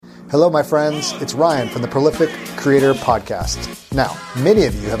Hello, my friends. It's Ryan from the Prolific Creator Podcast. Now, many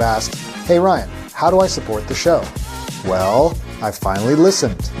of you have asked, hey, Ryan, how do I support the show? Well, I finally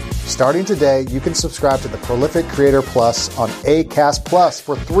listened. Starting today, you can subscribe to the Prolific Creator Plus on Acast Plus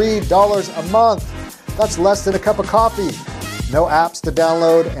for $3 a month. That's less than a cup of coffee. No apps to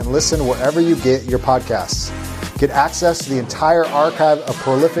download and listen wherever you get your podcasts. Get access to the entire archive of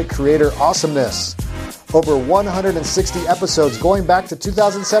Prolific Creator awesomeness. Over 160 episodes going back to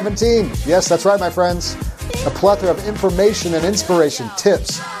 2017. Yes, that's right, my friends. A plethora of information and inspiration,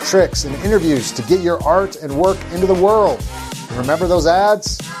 tips, tricks, and interviews to get your art and work into the world. And remember those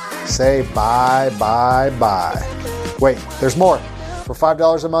ads? Say bye, bye, bye. Wait, there's more. For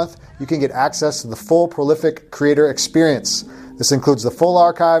 $5 a month, you can get access to the full Prolific Creator experience. This includes the full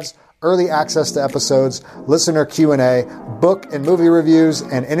archives, early access to episodes, listener Q&A, book and movie reviews,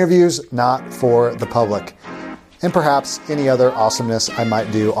 and interviews not for the public. And perhaps any other awesomeness I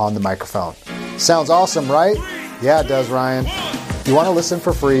might do on the microphone. Sounds awesome, right? Yeah, it does, Ryan. If you want to listen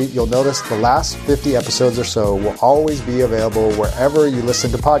for free, you'll notice the last 50 episodes or so will always be available wherever you listen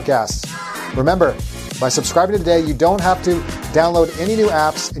to podcasts. Remember, by subscribing today, you don't have to download any new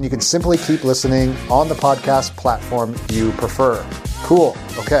apps, and you can simply keep listening on the podcast platform you prefer. Cool.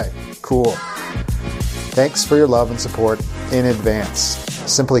 Okay. Cool. Thanks for your love and support in advance.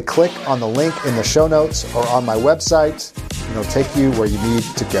 Simply click on the link in the show notes or on my website, and it'll take you where you need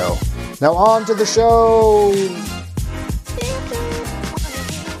to go. Now on to the show.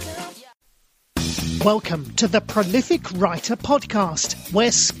 Welcome to the Prolific Writer Podcast,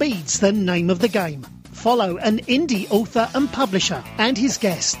 where speed's the name of the game. Follow an indie author and publisher and his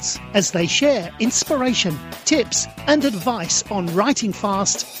guests as they share inspiration, tips, and advice on writing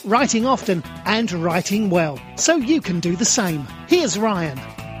fast, writing often, and writing well, so you can do the same. Here's Ryan.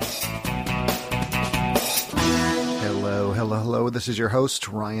 Hello. This is your host,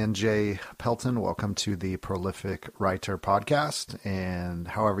 Ryan J. Pelton. Welcome to the Prolific Writer Podcast. And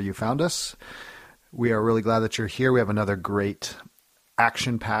however you found us, we are really glad that you're here. We have another great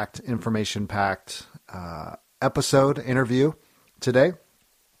action-packed, information-packed episode interview today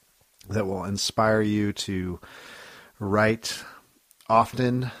that will inspire you to write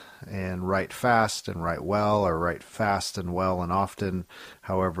often and write fast and write well, or write fast and well and often,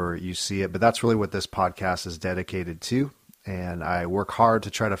 however you see it. But that's really what this podcast is dedicated to. And I work hard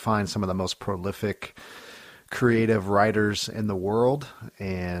to try to find some of the most prolific creative writers in the world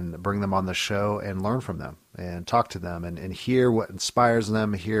and bring them on the show and learn from them and talk to them and hear what inspires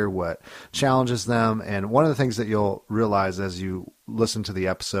them, hear what challenges them. And one of the things that you'll realize as you listen to the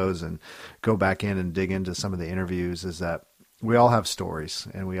episodes and go back in and dig into some of the interviews is that we all have stories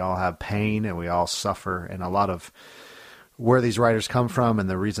and we all have pain and we all suffer. And a lot of where these writers come from, and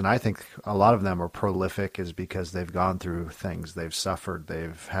the reason I think a lot of them are prolific, is because they've gone through things. They've suffered,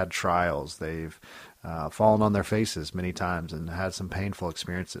 they've had trials, they've fallen on their faces many times and had some painful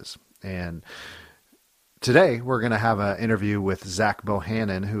experiences. And today we're going to have an interview with Zach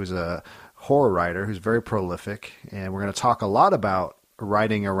Bohannon, who's a horror writer who's very prolific. And we're going to talk a lot about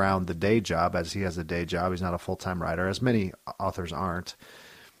writing around the day job, as he has a day job. He's not a full-time writer, as many authors aren't.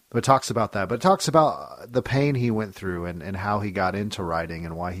 But it talks about that. But it talks about the pain he went through and how he got into writing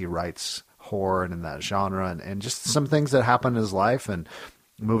and why he writes horror and in that genre and just some things that happened in his life and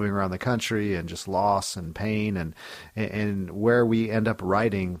moving around the country and just loss and pain and where we end up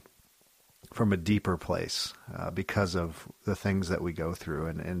writing from a deeper place because of the things that we go through.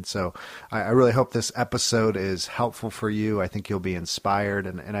 And so I really hope this episode is helpful for you. I think you'll be inspired.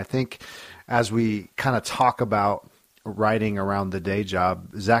 And I think as we kind of talk about writing around the day job,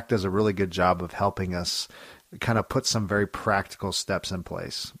 Zach does a really good job of helping us kind of put some very practical steps in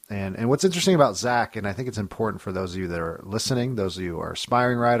place. And what's interesting about Zach, and I think it's important for those of you that are listening, those of you who are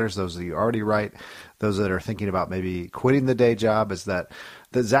aspiring writers, those of you who already write, those that are thinking about maybe quitting the day job, is that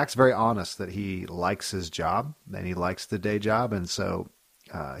Zach's very honest that he likes his job and he likes the day job. And so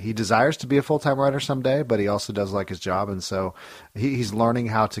he desires to be a full-time writer someday, but he also does like his job. And so he's learning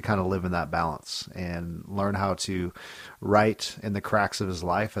how to kind of live in that balance and learn how to write in the cracks of his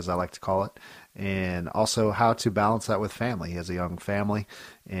life, as I like to call it, and also how to balance that with family. He has a young family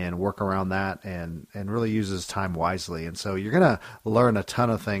and work around that and really uses time wisely. And so you're going to learn a ton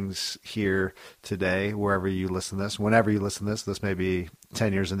of things here today, wherever you listen to this, whenever you listen to this. This may be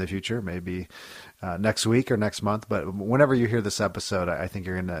 10 years in the future, maybe next week or next month. But whenever you hear this episode, I think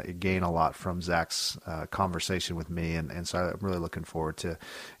you're going to gain a lot from Zach's conversation with me. And so I'm really looking forward to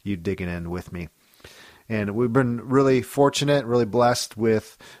you digging in with me. And we've been really fortunate, really blessed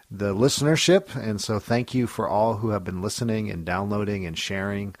with the listenership. And so thank you for all who have been listening and downloading and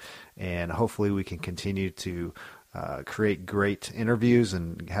sharing. And hopefully we can continue to create great interviews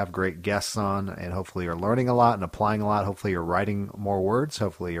and have great guests on, and hopefully you're learning a lot and applying a lot. Hopefully you're writing more words.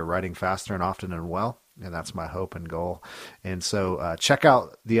 Hopefully you're writing faster and often and well. And that's my hope and goal. And so check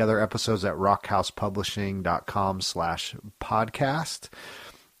out the other episodes at rockhousepublishing.com/podcast.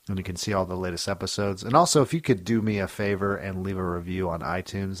 And you can see all the latest episodes. And also, if you could do me a favor and leave a review on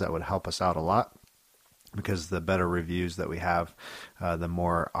iTunes, that would help us out a lot. Because the better reviews that we have, the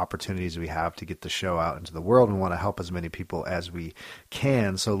more opportunities we have to get the show out into the world, and want to help as many people as we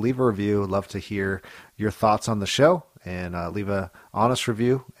can. So leave a review. I'd love to hear your thoughts on the show, and leave a honest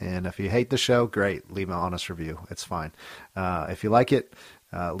review. And if you hate the show, great, leave an honest review. It's fine. If you like it,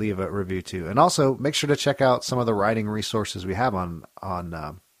 leave a review too. And also make sure to check out some of the writing resources we have on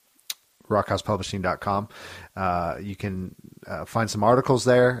rockhousepublishing.com. You can find some articles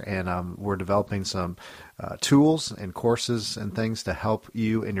there, and we're developing some tools and courses and things to help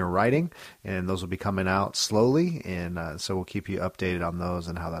you in your writing, and those will be coming out slowly, and so we'll keep you updated on those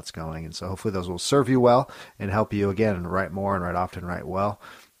and how that's going. And so hopefully those will serve you well and help you, again, write more and write often, write well,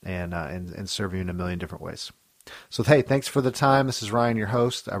 and serve you in a million different ways. So, hey, thanks for the time. This is Ryan, your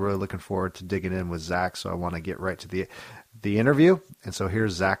host. I'm really looking forward to digging in with Zach, so I want to get right to the interview. And so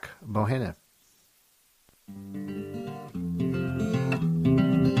here's Zach Bohannon.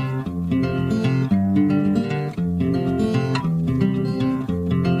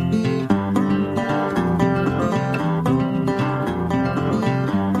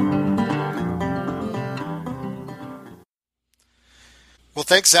 Well,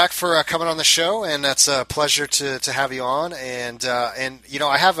 thanks, Zach, for coming on the show, and it's a pleasure to have you on. And you know,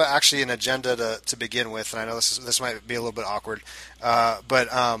 I have actually an agenda to begin with, and I know this might be a little bit awkward,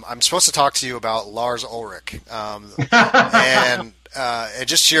 but I'm supposed to talk to you about Lars Ulrich, and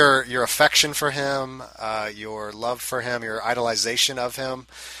just your affection for him, your love for him, your idolization of him.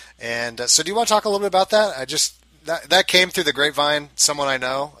 And so, do you want to talk a little bit about that? That came through the grapevine, someone I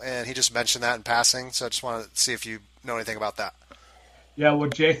know, and he just mentioned that in passing. So I just want to see if you know anything about that. Yeah, well,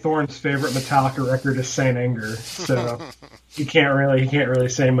 Jay Thorne's favorite Metallica record is Saint Anger, so he can't really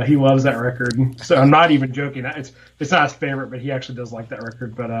say much. He loves that record, so I'm not even joking. It's not his favorite, but he actually does like that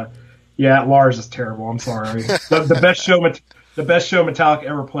record. But yeah, Lars is terrible. I'm sorry. The best show Metallica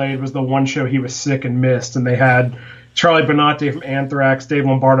ever played was the one show he was sick and missed, and they had Charlie Benante from Anthrax, Dave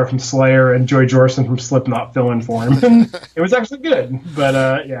Lombardo from Slayer, and Joey Jordison from Slipknot fill in for him. It was actually good,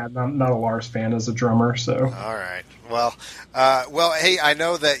 but yeah, not a Lars fan as a drummer. So all right. Well, hey, I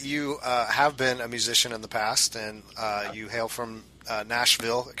know that you have been a musician in the past, and you hail from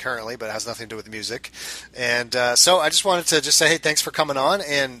Nashville currently, but it has nothing to do with music. And so I just wanted to say, hey, thanks for coming on,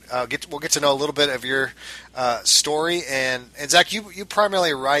 and we'll get to know a little bit of your story. And Zach, you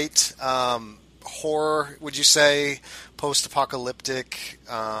primarily write horror, would you say, post-apocalyptic?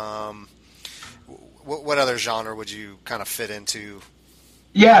 What other genre would you kind of fit into?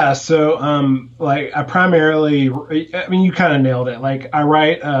 Yeah, so like I primarily, I mean, you kind of nailed it. Like I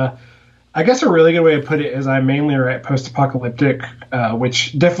write, I guess a really good way to put it is I mainly write post-apocalyptic,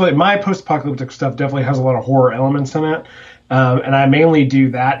 which definitely my post-apocalyptic stuff definitely has a lot of horror elements in it, and I mainly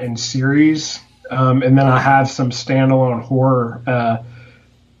do that in series, and then I have some standalone horror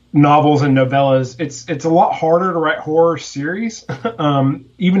novels and novellas. It's a lot harder to write horror series,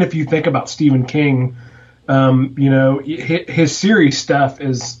 even if you think about Stephen King. You know, his series stuff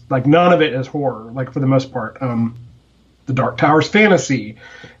is like none of it is horror, like for the most part. The Dark Tower's fantasy.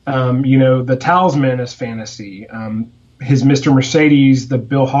 You know, The Talisman is fantasy. His Mr. Mercedes, the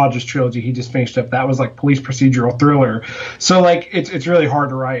Bill Hodges trilogy he just finished up, that was like police procedural thriller. So like it's really hard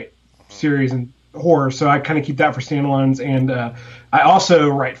to write series and horror. So I kind of keep that for standalones, and I also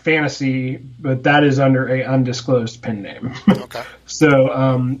write fantasy, but that is under a undisclosed pen name. Okay.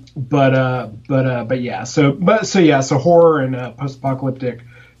 So, but yeah. So horror and post-apocalyptic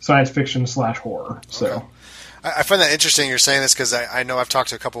science fiction / horror. So. Okay. I find that interesting you're saying this because I know I've talked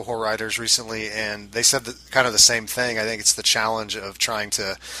to a couple of horror writers recently, and they said kind of the same thing. I think it's the challenge of trying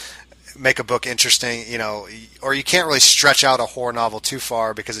to make a book interesting, you know, or you can't really stretch out a horror novel too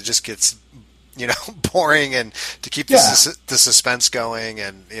far because it just gets, you know, boring, and to keep the suspense going.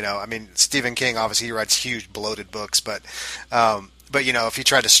 And, you know, I mean, Stephen King, obviously he writes huge bloated books, but you know, if you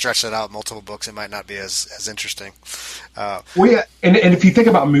try to stretch that out multiple books, it might not be as interesting. Well, yeah. And if you think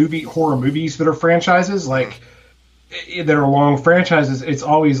about horror movies that are franchises, like that are long franchises, it's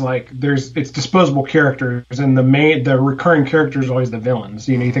always like it's disposable characters, and the recurring characters are always the villains.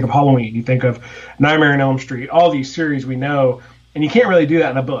 You know, you think of Halloween, you think of Nightmare on Elm Street, all these series we know. And you can't really do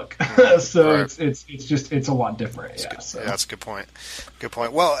that in a book, so right. it's a lot different. Yeah, that's a good point. Good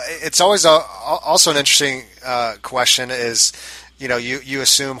point. Well, it's always also an interesting question is, you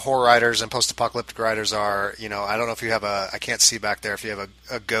assume horror writers and post-apocalyptic writers are, I don't know if you have I can't see back there if you have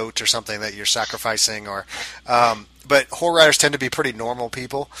a goat or something that you're sacrificing, or, but horror writers tend to be pretty normal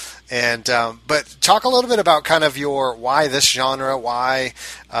people. And, but talk a little bit about kind of why this genre, why,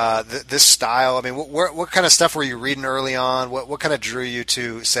 this style. I mean, what kind of stuff were you reading early on? What kind of drew you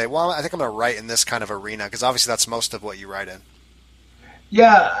to say, well, I think I'm going to write in this kind of arena? Because obviously that's most of what you write in.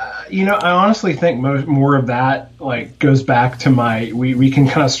 Yeah, I honestly think more of that goes back to we can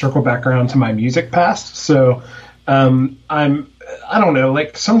kind of circle back around to my music past. So I don't know,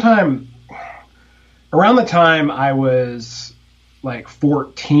 sometime around the time I was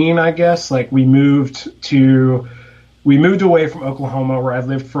 14, I guess, we moved away from Oklahoma, where I'd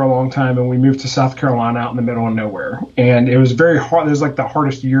lived for a long time, and we moved to South Carolina out in the middle of nowhere. And it was very hard. It was the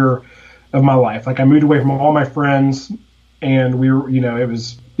hardest year of my life. I moved away from all my friends. And we were, it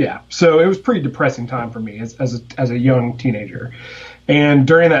was, yeah. So it was a pretty depressing time for me as a young teenager. And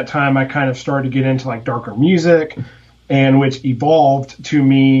during that time, I kind of started to get into darker music, and which evolved to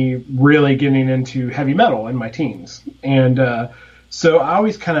me really getting into heavy metal in my teens. And so I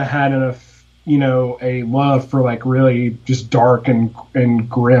always kind of had a love for really just dark and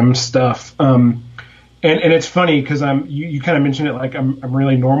grim stuff. And it's funny because you kind of mentioned it I'm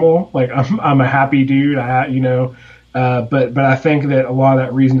really normal, I'm a happy dude. But I think that a lot of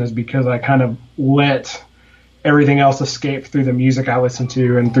that reason is because I kind of let everything else escape through the music I listen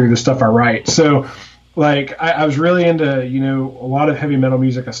to and through the stuff I write. So, I was really into, a lot of heavy metal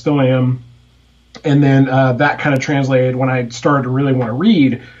music. I still am. And then that kind of translated when I started to really want to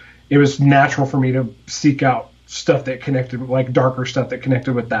read. It was natural for me to seek out stuff that connected, darker stuff that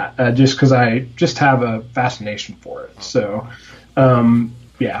connected with that, just because I just have a fascination for it. So,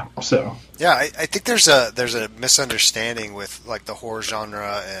 yeah. So. Yeah, I think there's a misunderstanding with the horror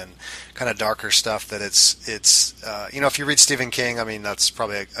genre and kind of darker stuff that it's if you read Stephen King, I mean that's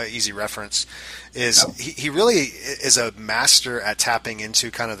probably an easy reference. He really is a master at tapping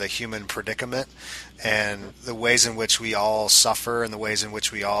into kind of the human predicament and the ways in which we all suffer and the ways in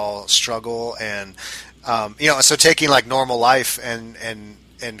which we all struggle, and so taking normal life and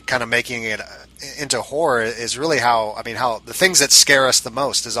kind of making it into horror is really how the things that scare us the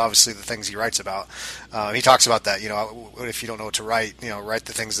most is obviously the things he writes about. He talks about that, if you don't know what to write, write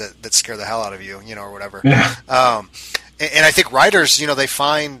the things that scare the hell out of you, or whatever. Yeah. And I think writers, they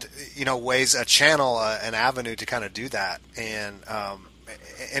find, ways, a channel, an avenue to kind of do that.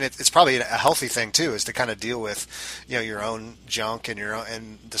 And it's probably a healthy thing too, is to kind of deal with, your own junk and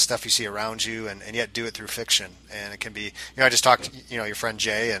and the stuff you see around you, and yet do it through fiction. And it can be, I just talked, your friend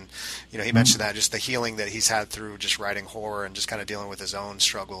Jay, and he mentioned that, just the healing that he's had through just writing horror and just kind of dealing with his own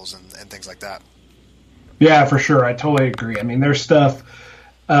struggles and things like that. Yeah, for sure. I totally agree. I mean, there's stuff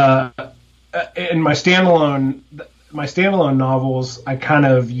in my standalone novels. I kind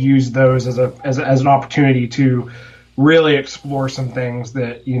of use those as an opportunity to really explore some things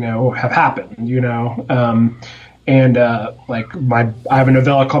that have happened, I have a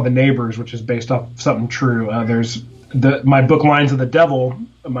novella called The Neighbors, which is based off something true. There's my book Lines of the Devil,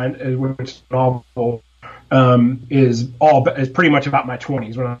 which is a novel, is pretty much about my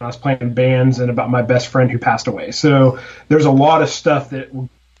 20s when I was playing bands and about my best friend who passed away. So there's a lot of stuff that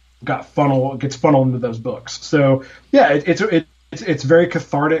gets funneled into those books. So yeah, it's very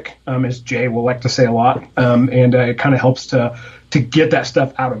cathartic, as Jay will like to say a lot, and it kind of helps to get that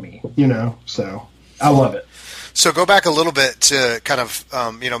stuff out of me, So I love it. So go back a little bit to kind of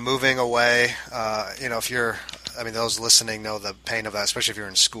moving away. If you're, those listening know the pain of that, especially if you're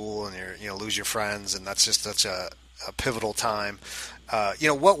in school and you lose your friends, and that's just such a pivotal time.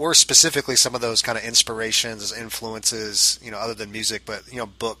 What were specifically some of those kind of inspirations, influences, other than music, but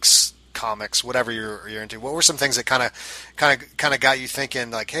books, comics, whatever you're into? What were some things that kind of got you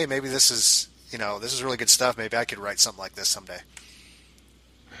thinking hey, maybe this is really good stuff. Maybe I could write something like this someday.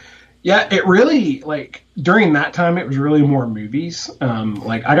 Yeah, it really during that time it was really more movies.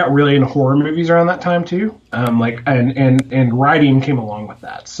 I got really into horror movies around that time too. And writing came along with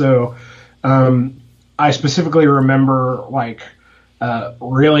that. So I specifically remember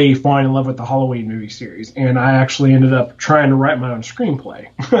really falling in love with the Halloween movie series, and I actually ended up trying to write my own screenplay.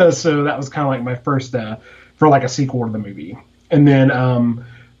 So that was kind of my first for a sequel to the movie. And then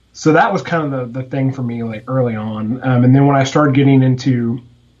so that was kind of the thing for me early on. And then when I started getting into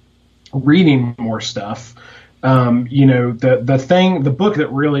reading more stuff, the book that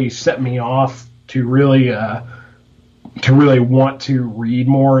really set me off to really want to read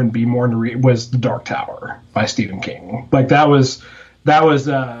more and be more into read was The Dark Tower by Stephen King. That was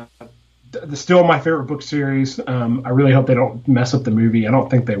still my favorite book series. I really hope they don't mess up the movie. I don't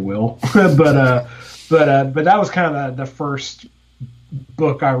think they will, but that was kind of the first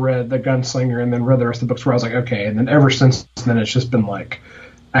book I read, The Gunslinger, and then read the rest of the books where I was like, okay. And then ever since then, it's just been like,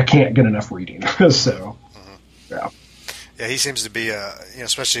 I can't get enough reading. So, yeah. Yeah, he seems to be,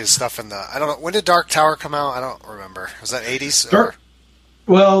 especially his stuff in the, I don't know, when did Dark Tower come out? I don't remember. Was that 80s?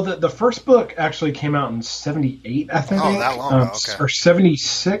 Well, the first book actually came out in 78, I think. Oh, that long ago, okay. Or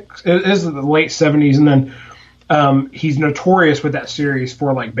 76. It is the late 70s, and then he's notorious with that series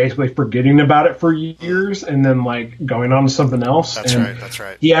for like basically forgetting about it for years and then like going on to something else. That's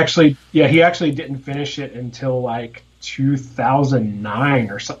right. He actually didn't finish it until like 2009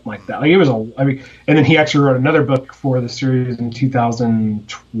 or something like that. Like it was and then he actually wrote another book for the series in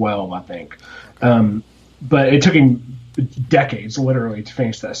 2012, I think. Okay. But it took him decades literally to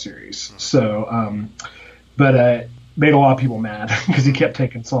finish that series. So, but made a lot of people mad because he kept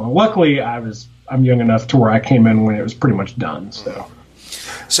taking so long. Luckily, I'm young enough to where I came in when it was pretty much done. So,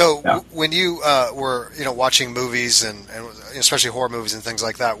 yeah. When you were watching movies and especially horror movies and things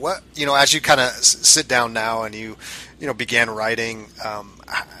like that, what as you kind of sit down now and you began writing,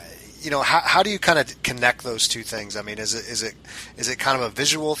 how do you kind of connect those two things? I mean, is it kind of a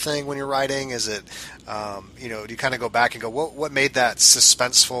visual thing when you're writing? Is it do you kind of go back and go, what made that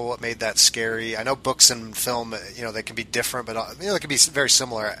suspenseful? What made that scary? I know books and film, they can be different, but they can be very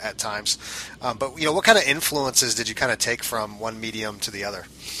similar at times. But what kind of influences did you kind of take from one medium to the other?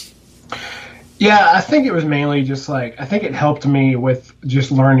 Yeah, I think it was mainly just like, I think it helped me with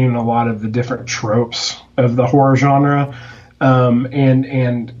just learning a lot of the different tropes of the horror genre. I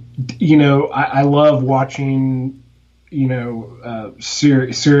love watching,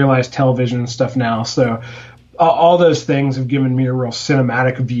 serialized television and stuff now. So all those things have given me a real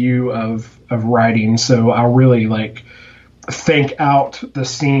cinematic view of writing. So I really like think out the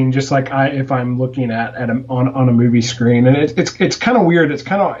scene, just like if I'm looking at on a movie screen. And it's kind of weird.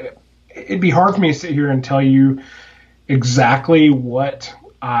 It'd be hard for me to sit here and tell you exactly what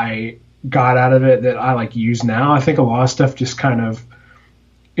I got out of it that I like use now. I think a lot of stuff just kind of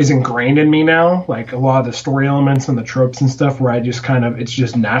is ingrained in me now, like a lot of the story elements and the tropes and stuff where I just it's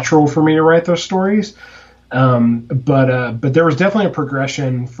just natural for me to write those stories. But there was definitely a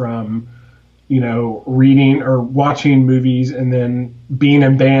progression from, reading or watching movies and then being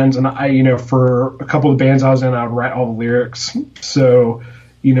in bands. And for a couple of bands I was in, I would write all the lyrics. So,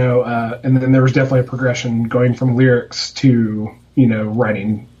 and then there was definitely a progression going from lyrics to,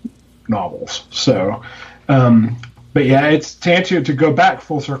 writing novels. So, but yeah, it's to go back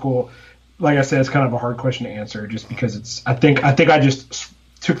full circle. Like I said, it's kind of a hard question to answer just because I think I just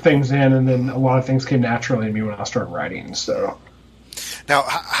took things in and then a lot of things came naturally to me when I started writing. So. Now,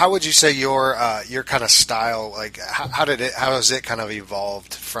 how would you say your kind of style, like how has it kind of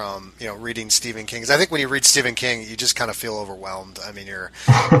evolved from reading Stephen King? Because I think when you read Stephen King, you just kind of feel overwhelmed. I mean,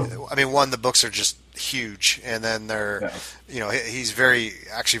 the books are just huge, and then they're he's very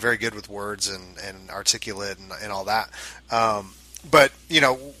good with words and articulate and all that. But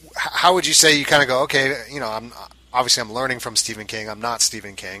how would you say you kind of go? Okay, I'm learning from Stephen King. I'm not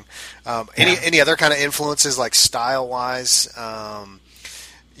Stephen King. Any other kind of influences, like style wise?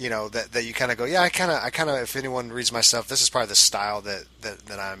 That you kind of go, yeah, I kind of, if anyone reads my stuff, this is probably the style that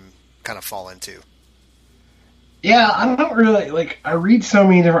I'm kind of fall into. Yeah, I don't really, I read so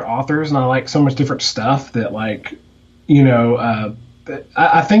many different authors and I like so much different stuff that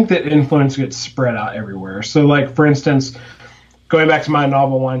I think that influence gets spread out everywhere. So for instance, going back to my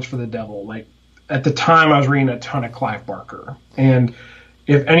novel Lines for the Devil, at the time I was reading a ton of Clive Barker, and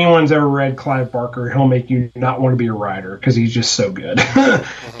if anyone's ever read Clive Barker, he'll make you not want to be a writer because he's just so good.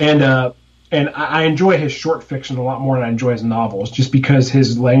 And I enjoy his short fiction a lot more than I enjoy his novels, just because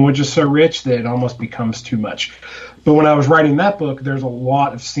his language is so rich that it almost becomes too much. But when I was writing that book, there's a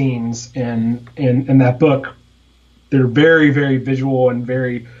lot of scenes in that book. They're very, very visual and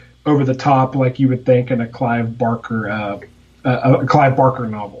very over the top, like you would think in a Clive Barker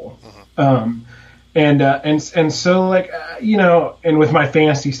novel. And so and with my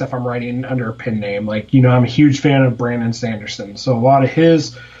fantasy stuff, I'm writing under a pen name. I'm a huge fan of Brandon Sanderson. So a lot of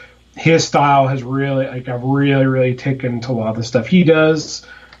his style has really, I've really, really taken to a lot of the stuff he does.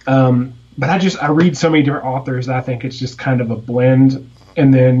 But I read so many different authors that I think it's just kind of a blend.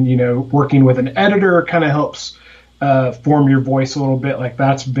 And then, working with an editor kind of helps form your voice a little bit.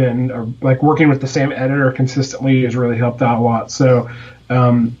 That's been, working with the same editor consistently has really helped out a lot. So,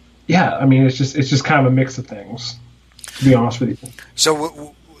 it's just kind of a mix of things, to be honest with you.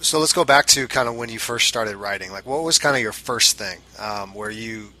 So let's go back to kind of when you first started writing. What was kind of your first thing where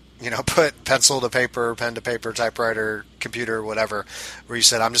you put pencil to paper, pen to paper, typewriter, computer, whatever, where you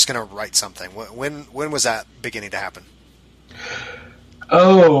said, I'm just going to write something? When was that beginning to happen?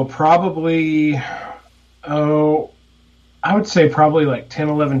 Oh, probably, I would say probably like 10,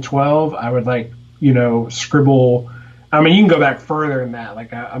 11, 12, I would like, scribble. I mean, you can go back further than that.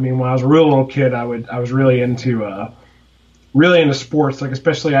 Like, I mean, when I was a real little kid, I was really into sports. Like,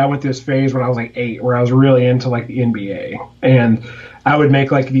 especially I went through this phase when I was like 8 where I was really into like the NBA, and I would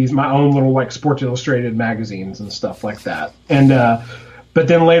make like my own little like Sports Illustrated magazines and stuff like that. And, but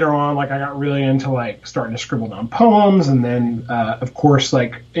then later on, like I got really into like starting to scribble down poems. And then, of course,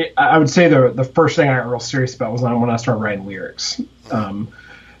 like I would say the first thing I got real serious about was when I started writing lyrics,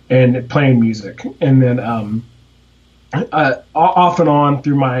 and playing music. And then, off and on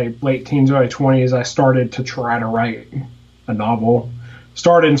through my late teens, early 20s, I started to try to write a novel.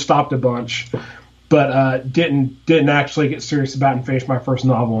 Started and stopped a bunch, but didn't actually get serious about and finish my first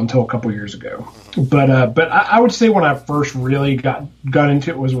novel until a couple years ago. But I would say when I first really got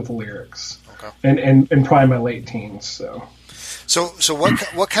into it was with lyrics, and probably my late teens. So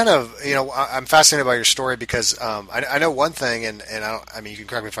what kind of, I'm fascinated by your story because I know one thing, and I mean you can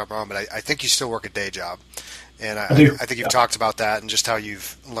correct me if I'm wrong, but I think you still work a day job. And I think you've talked about that and just how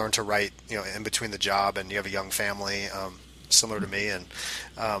you've learned to write, in between the job, and you have a young family, similar to me, and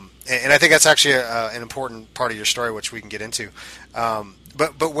I think that's actually an important part of your story, which we can get into.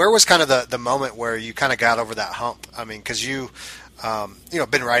 But where was kind of the moment where you kind of got over that hump? I mean, because you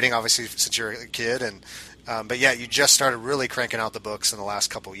been writing obviously since you're a kid, and but yeah, you just started really cranking out the books in the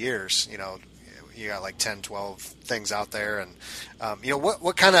last couple of years. You got like 10, 12 things out there, and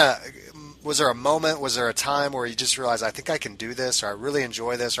what kind of, was there a moment, was there a time where you just realized, I think I can do this, or I really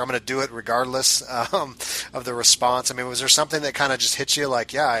enjoy this, or I'm going to do it regardless of the response? I mean, was there something that kind of just hit you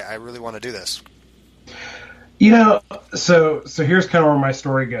like, yeah, I really want to do this? So here's kind of where my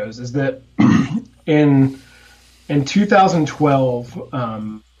story goes, is that in 2012,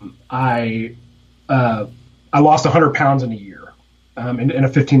 I lost 100 pounds in a year, in a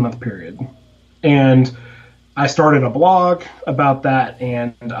 15-month period. And I started a blog about that,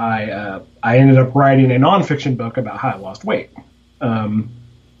 and I ended up writing a nonfiction book about how I lost weight. And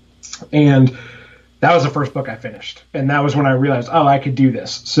that was the first book I finished. And that was when I realized, I could do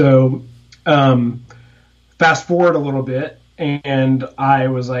this. So fast forward a little bit, and I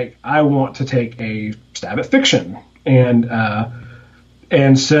was like, I want to take a stab at fiction.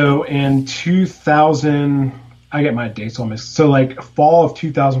 And so in 2000, I get my dates all mixed. So like fall of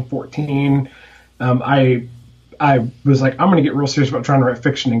 2014, I was like, I'm going to get real serious about trying to write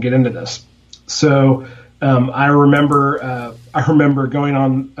fiction and get into this. So I remember going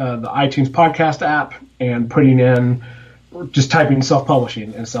on the iTunes podcast app and putting in, just typing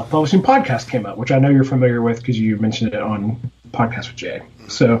self-publishing, and self-publishing podcast came up, which I know you're familiar with because you mentioned it on Podcast with Jay.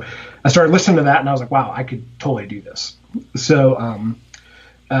 So I started listening to that, and I was like, wow, I could totally do this. So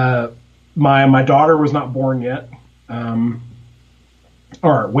my daughter was not born yet.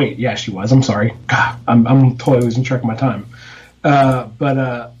 Or wait, yeah, she was. I'm sorry. God, I'm totally losing track of my time.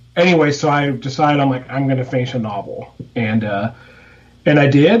 But anyway, so I decided I'm going to finish a novel, and I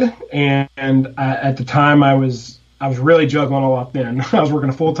did. And at the time, I was really juggling a lot. Then I was working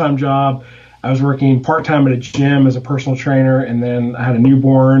a full-time job. I was working part-time at a gym as a personal trainer, and then I had a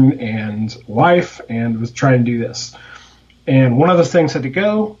newborn and wife, and was trying to do this. And one of those things had to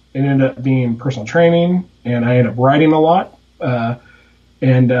go. It ended up being personal training, and I ended up writing a lot.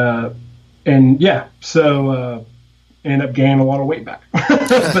 And yeah, so ended up gaining a lot of weight back. But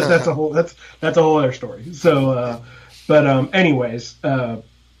that's a whole other story. So, anyways, but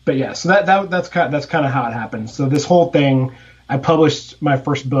yeah, so that's kind of how it happened. So this whole thing, I published my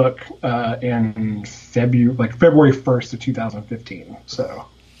first book in February 1st of 2015. So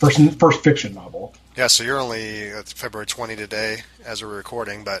first fiction novel. Yeah, so you're only February 20 today as we're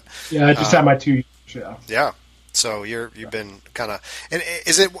recording, but yeah, I just had my 2 years. Yeah. Yeah. So you've been kind of, and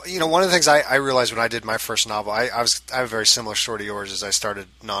is it, one of the things I realized when I did my first novel, I have a very similar story to yours. As I started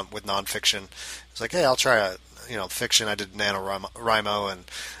with nonfiction, it's like, hey, I'll try fiction. I did NaNoWriMo and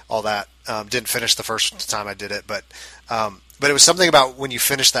all that. Didn't finish the first time I did it, but it was something about when you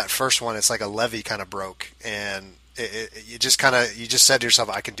finish that first one, it's like a levee kind of broke, and you just said to yourself,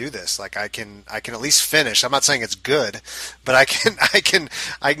 I can do this. Like I can at least finish. I'm not saying it's good, but I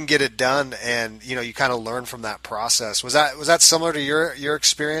can get it done. And you kind of learn from that process. Was that similar to your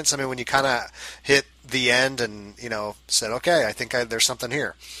experience? I mean, when you kind of hit the end and said, okay, I think there's something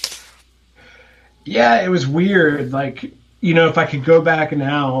here. Yeah, it was weird. Like, if I could go back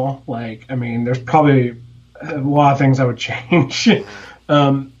now, there's probably a lot of things I would change.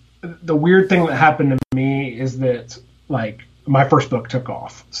 The weird thing that happened to me is that my first book took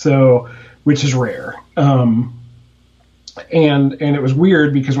off, which is rare. And it was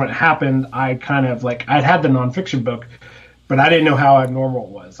weird because when it happened, I kind of I'd had the nonfiction book, but I didn't know how abnormal it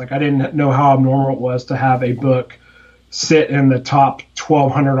was. I didn't know how abnormal it was to have a book sit in the top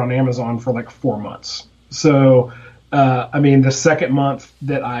 1,200 on Amazon for like 4 months. So, I mean, the second month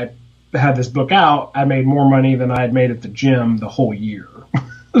that I had this book out, I made more money than I had made at the gym the whole year.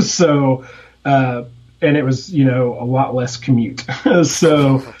 So, and it was, you know, a lot less commute.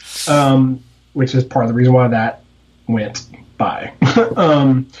 So, which is part of the reason why that went by.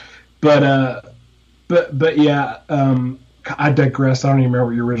 But yeah, I digress. I don't even remember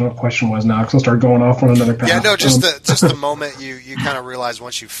what your original question was now because I started going off on another path. Yeah, no, just the moment you kind of realized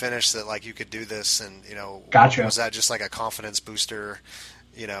once you finished that like you could do this, and you know, gotcha. Was that just like a confidence booster?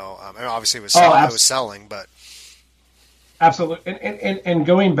 You know, I mean, obviously it was selling, but absolutely. And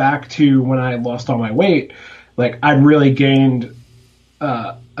going back to when I lost all my weight, like I really gained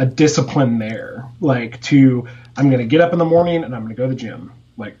a discipline there. Like I'm going to get up in the morning and I'm going to go to the gym.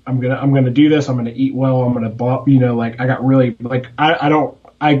 Like I'm gonna do this. I'm gonna eat well. I'm gonna, you know, like I got really like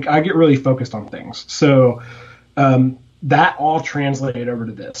I get really focused on things. So that all translated over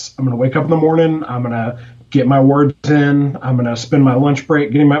to this. I'm gonna wake up in the morning. I'm gonna get my words in. I'm gonna spend my lunch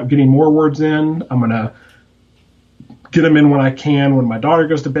break getting more words in. I'm gonna get them in when I can when my daughter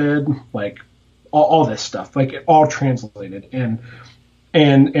goes to bed. Like all this stuff. Like it all translated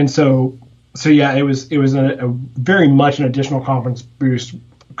and so yeah, it was a very much an additional confidence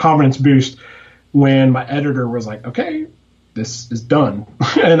boost when my editor was like, okay, this is done.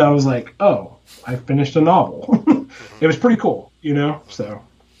 And I was like, oh, I finished a novel. It was pretty cool, you know? So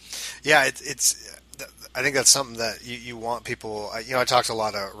yeah, it's I think that's something that you want people, you know, I talk to a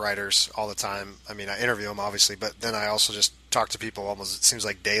lot of writers all the time. I mean, I interview them obviously, but then I also just talk to people almost, it seems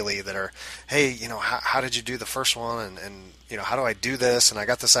like daily, that are, hey, you know, how did you do the first one? And, you know, how do I do this? And I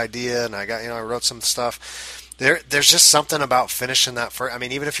got this idea and I wrote some stuff. There's just something about finishing that first. I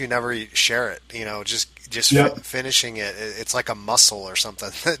mean, even if you never share it, you know, just finishing it, it's like a muscle or something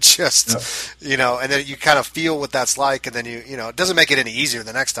that just, you know, and then you kind of feel what that's like. And then you know, it doesn't make it any easier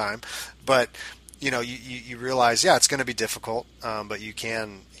the next time, but you know, you realize, yeah, it's going to be difficult, but you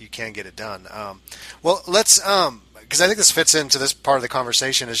can get it done. Well, let's, because I think this fits into this part of the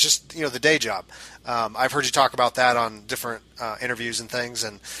conversation, is just, you know, the day job. I've heard you talk about that on different interviews and things,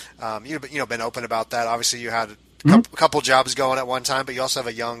 and you've been open about that. Obviously, you had a couple jobs going at one time, but you also have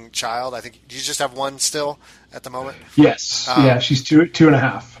a young child. I think you just have one still at the moment. Yes, yeah, she's two and a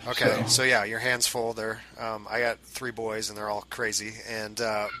half. Okay, so yeah, your hands full there. I got 3 boys, and they're all crazy. And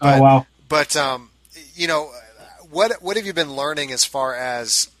oh wow. But you know, what have you been learning as far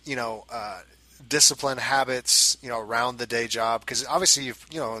as, you know, discipline habits, you know, around the day job? Because obviously you've,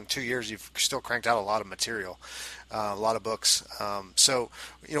 you know, in 2 years you've still cranked out a lot of material, a lot of books. So,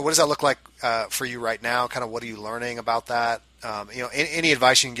 you know, what does that look like for you right now? Kind of what are you learning about that? You know, any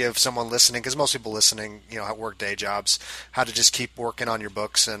advice you can give someone listening, because most people listening, you know, work day jobs, how to just keep working on your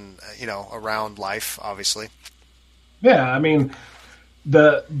books and, you know, around life, obviously. Yeah, I mean,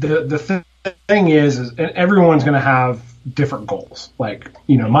 the thing is and everyone's going to have different goals. Like,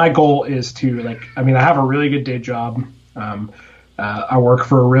 you know, my goal is to, like, I mean, I have a really good day job. I work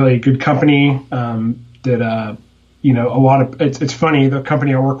for a really good company that, you know, a lot of, it's funny, the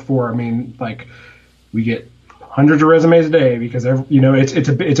company I work for, I mean, like, we get hundreds of resumes a day because, you know,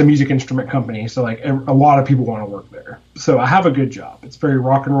 it's a music instrument company. So, like, a lot of people want to work there. So I have a good job. It's a very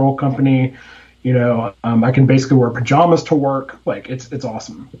rock and roll company. You know, I can basically wear pajamas to work. Like, it's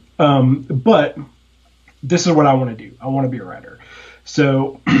awesome. But this is what I want to do. I want to be a writer.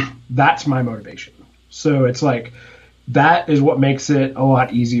 So that's my motivation. So it's like, that is what makes it a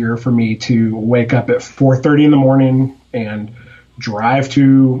lot easier for me to wake up at 4:30 in the morning and drive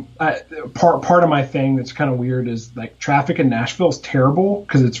to part of my thing that's kind of weird is, like, traffic in Nashville is terrible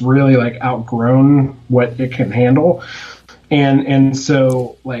because it's really, like, outgrown what it can handle. And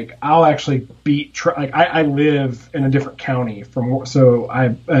so, like, I'll actually beat like I live in a different county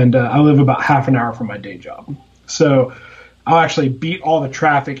I live about half an hour from my day job. So I'll actually beat all the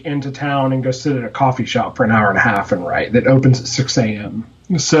traffic into town and go sit at a coffee shop for an hour and a half and write. That opens at 6 a.m.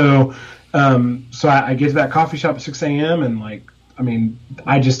 So I get to that coffee shop at 6 a.m. and, like, I mean,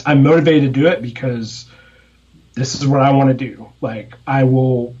 I'm motivated to do it because this is what I want to do. Like, I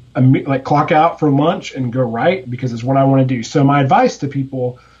will, like, clock out for lunch and go write because it's what I want to do. So my advice to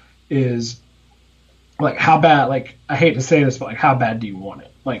people is, like, how bad, like, I hate to say this, but, like, how bad do you want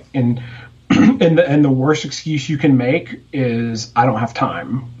it? Like, and the worst excuse you can make is, I don't have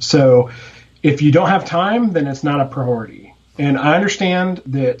time. So if you don't have time, then it's not a priority. And I understand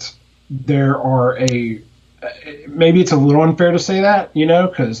that there are maybe it's a little unfair to say that, you know,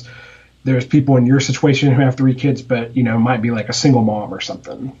 because there's people in your situation who have 3 kids, but, you know, might be like a single mom or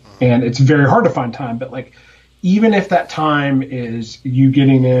something. And it's very hard to find time. But, like, even if that time is you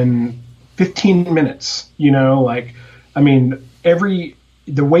getting in 15 minutes, you know, like, I mean,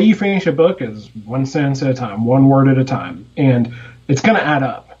 the way you finish a book is one sentence at a time, one word at a time, and it's going to add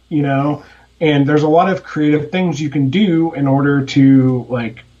up, you know. And there's a lot of creative things you can do in order to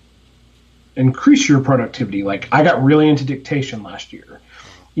like increase your productivity. Like I got really into dictation last year,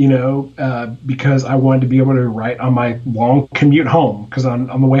 you know, because I wanted to be able to write on my long commute home, because on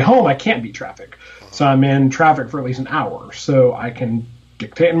the way home I can't beat traffic. So I'm in traffic for at least an hour, so I can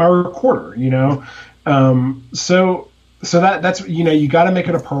dictate in my recorder, you know. So that's, you know, you got to make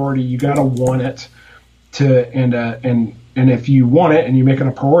it a priority. You got to want it to, and if you want it and you make it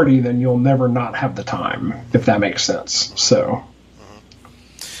a priority, then you'll never not have the time, if that makes sense. So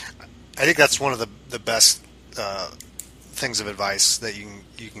I think that's one of the best things of advice that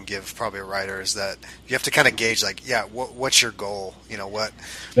you can give probably a writer, is that you have to kind of gauge, like, what's your goal? You know,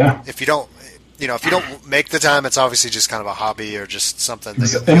 if you don't make the time, it's obviously just kind of a hobby or just something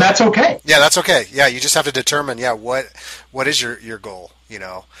and that's okay. Yeah, that's okay. Yeah, you just have to determine, what is your goal, you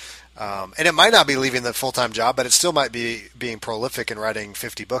know? And it might not be leaving the full-time job, but it still might be being prolific and writing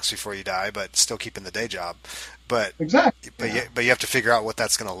 50 books before you die, but still keeping the day job. But exactly. But you have to figure out what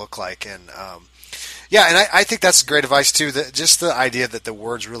that's going to look like. And and I think that's great advice too. That just the idea that the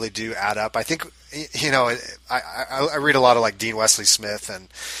words really do add up. I think, you know, I read a lot of like Dean Wesley Smith, and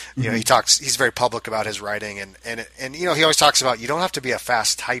you know, he's very public about his writing, and you know, he always talks about, you don't have to be a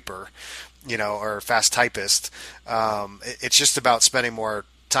fast typer, you know, or a fast typist. It's just about spending more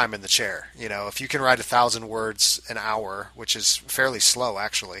time in the chair. You know, if you can write 1,000 words an hour, which is fairly slow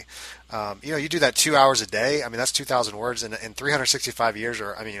actually, you know, you do that 2 hours a day. I mean, that's 2,000 words in 365 years,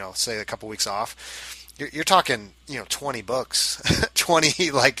 or I mean, you know, say a couple weeks off. You're talking, you know, 20 books, 20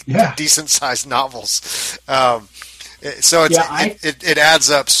 like decent sized novels. So it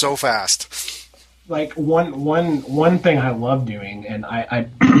adds up so fast. Like one thing I love doing, and I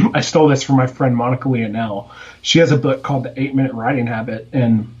I stole this from my friend Monica Leonel. She has a book called The 8-Minute Writing Habit,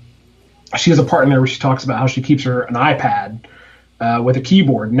 and she has a part in there where she talks about how she keeps an iPad with a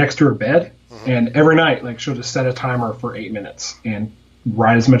keyboard next to her bed, and every night, like, she'll just set a timer for 8 minutes and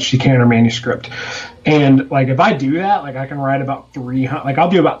write as much as she can in her manuscript. And like, if I do that, like, I can write about 300, like, I'll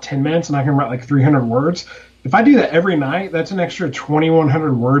do about 10 minutes and I can write like 300 words. If I do that every night, that's an extra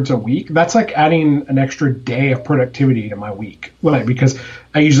 2,100 words a week. That's like adding an extra day of productivity to my week, like, because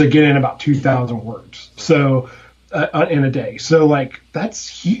I usually get in about 2,000 words in a day. So like, that's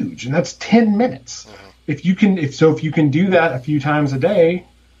huge, and that's 10 minutes. If you can do that a few times a day,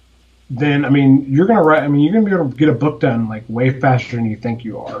 then, I mean, you're going to be able to get a book done like way faster than you think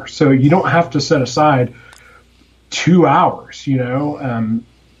you are. So you don't have to set aside 2 hours, you know?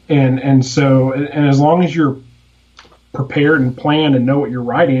 And as long as you're prepared and planned and know what you're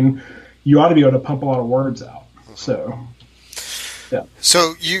writing, you ought to be able to pump a lot of words out. So, yeah.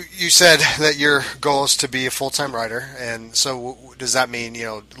 So you said that your goal is to be a full-time writer, and so does that mean, you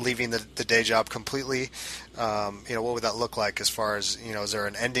know, leaving the day job completely? You know, what would that look like as far as, you know, is there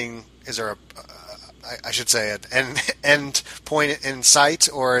an ending? Is there I should say an end point in sight,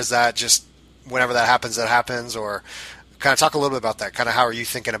 or is that just whenever that happens, or kind of talk a little bit about that, kind of how are you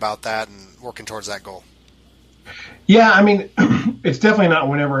thinking about that and working towards that goal? Yeah, I mean, it's definitely not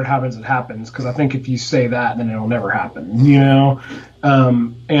whenever it happens, because I think if you say that, then it'll never happen, you know?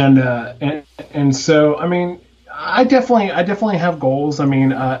 And so, I mean, I definitely have goals. I mean,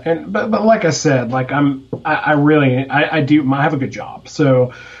 but like I said, like I have a good job.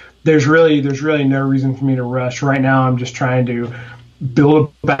 So there's really no reason for me to rush. Right now, I'm just trying to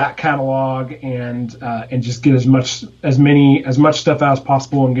build a back catalog and just get as much stuff out as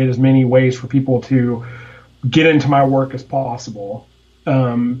possible, and get as many ways for people to get into my work as possible,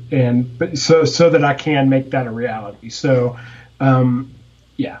 so that I can make that a reality. So,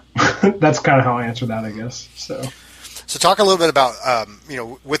 that's kind of how I answer that, I guess. So talk a little bit about, you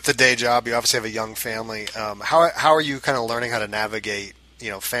know, with the day job, you obviously have a young family. How are you kind of learning how to navigate,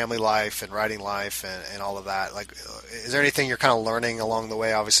 you know, family life and writing life and all of that? Like, is there anything you're kind of learning along the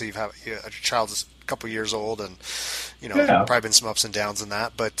way? Obviously, your child is a couple years old, and, you know, probably been some ups and downs in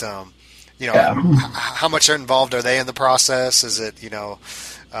that, but, you know, how much involved are they in the process? Is it, you know,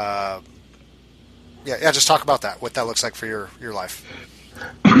 just talk about that, what that looks like for your life.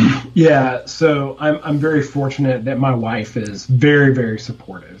 Yeah, so I'm very fortunate that my wife is very, very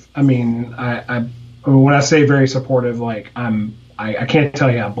supportive. I mean, I when I say very supportive, like I can't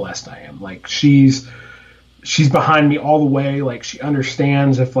tell you how blessed I am. Like, she's behind me all the way. Like, she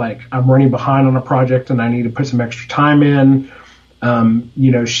understands if, like, I'm running behind on a project and I need to put some extra time in.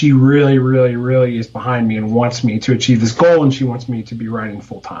 You know, she really, really, really is behind me and wants me to achieve this goal, and she wants me to be writing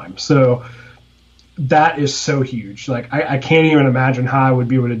full time. So that is so huge. Like, I can't even imagine how I would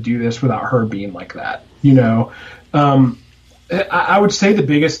be able to do this without her being like that, you know? I would say the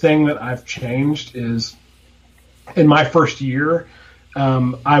biggest thing that I've changed is in my first year,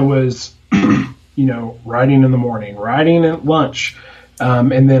 I was, writing in the morning, writing at lunch,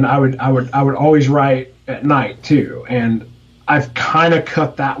 and then I would always write at night too. And I've kind of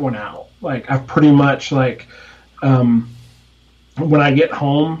cut that one out. Like I've pretty much when I get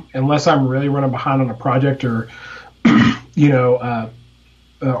home, unless I'm really running behind on a project or,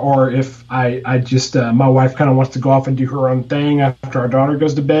 or if I just my wife kind of wants to go off and do her own thing after our daughter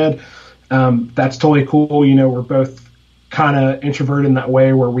goes to bed, that's totally cool. We're both kind of introverted in that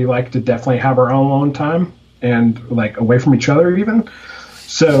way where we like to definitely have our own alone time and like away from each other even.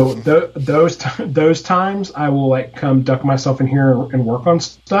 So those times I will like come duck myself in here and work on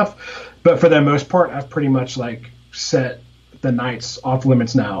stuff. But for the most part, I've pretty much like set the nights off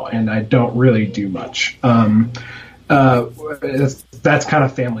limits now, and I don't really do much. That's kind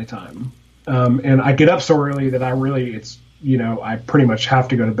of family time. And I get up so early that I pretty much have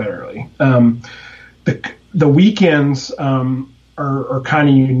to go to bed early. The weekends are kind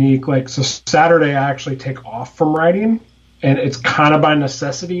of unique. Like, so Saturday I actually take off from writing, and it's kind of by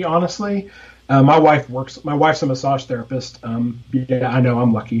necessity, honestly. My wife's a massage therapist. Yeah, I know,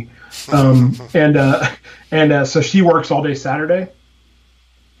 I'm lucky. And so she works all day Saturday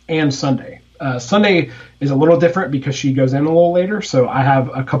and Sunday. Sunday is a little different because she goes in a little later. So I have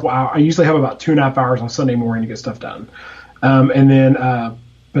a couple hours. I usually have about 2.5 hours on Sunday morning to get stuff done.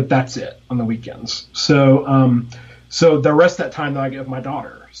 But that's it on the weekends. So the rest of that time that I get with my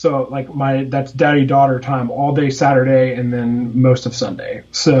daughter. So like that's daddy-daughter time all day Saturday and then most of Sunday.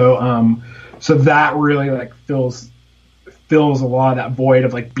 So that really like fills a lot of that void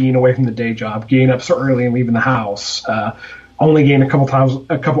of like being away from the day job, getting up so early and leaving the house, only getting a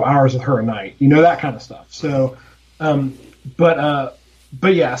couple hours with her a night, that kind of stuff. So, but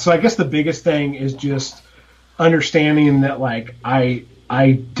yeah, so I guess the biggest thing is just understanding that like I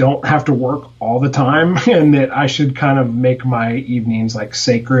don't have to work all the time and that I should kind of make my evenings like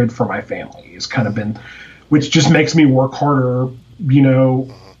sacred for my family. It's kind of been, which just makes me work harder,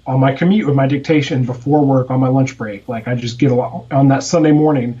 on my commute with my dictation before work on my lunch break. Like I just get a lot on that Sunday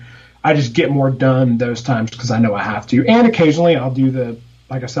morning. I just get more done those times because I know I have to. And occasionally I'll do the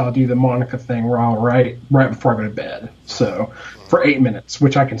Monica thing where I'll write right before I go to bed. So for 8 minutes,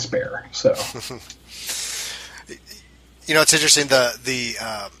 which I can spare. So. It's interesting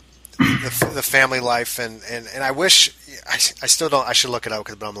the family life and I wish I still don't. I should look it up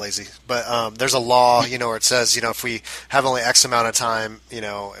but I'm lazy. But there's a law, where it says, if we have only X amount of time,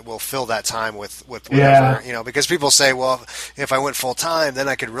 we'll fill that time with whatever, because people say, well, if I went full time, then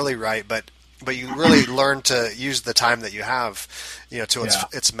I could really write, but you really learn to use the time that you have, to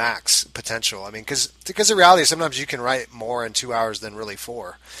its max potential. I mean, because the reality is sometimes you can write more in 2 hours than really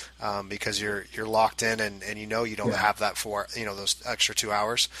 4, because you're locked in and you don't have that for those extra 2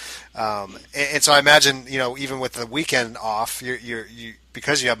 hours. And so I imagine even with the weekend off, you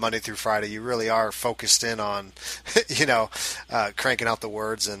because you have Monday through Friday, you really are focused in on cranking out the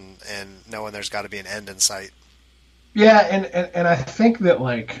words and knowing there's got to be an end in sight. Yeah, and I think that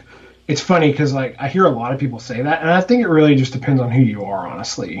like. It's funny because like I hear a lot of people say that, and I think it really just depends on who you are,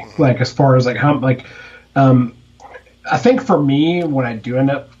 honestly. Like as far as like how I think for me when I do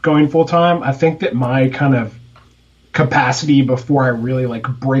end up going full time, I think that my kind of capacity before I really like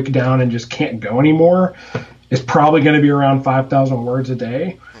break down and just can't go anymore is probably going to be around 5,000 words a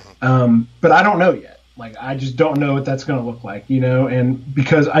day. But I don't know yet. Like I just don't know what that's going to look like, And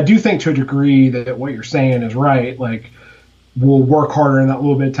because I do think to a degree that what you're saying is right, like. We'll work harder in that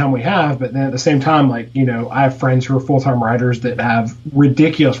little bit of time we have, but then at the same time, like, I have friends who are full-time writers that have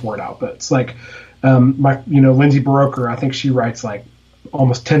ridiculous word outputs. Like, Lindsay Baroker, I think she writes like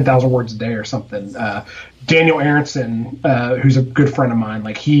almost 10,000 words a day or something. Daniel Aronson, who's a good friend of mine,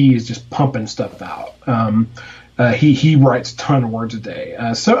 like he is just pumping stuff out. He writes a ton of words a day.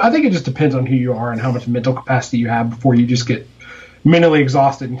 So I think it just depends on who you are and how much mental capacity you have before you just get mentally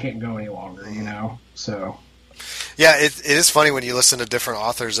exhausted and can't go any longer, so. Yeah, it is funny when you listen to different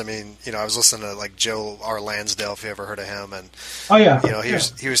authors. I mean, I was listening to like Joe R. Lansdale, if you ever heard of him, and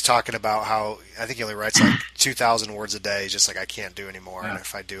he was talking about how I think he only writes like 2,000 words a day. Just like I can't do anymore, and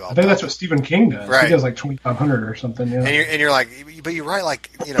if I do, I think that's what Stephen King does. Right. He does like 2,500 or something. Yeah. And you're like, but you write like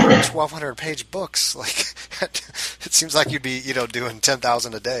 1,200 page books. Like it seems like you'd be doing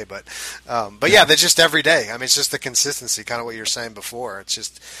 10,000 a day, but yeah, they're just every day. I mean, it's just the consistency, kind of what you were saying before. It's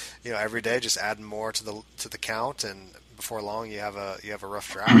just every day, just adding more to the count, and before long, you have a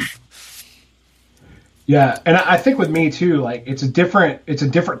rough draft. Yeah, and I think with me too, like it's a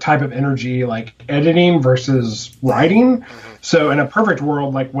different type of energy, like editing versus writing. So in a perfect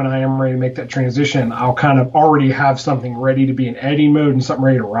world, like when I am ready to make that transition, I'll kind of already have something ready to be in editing mode and something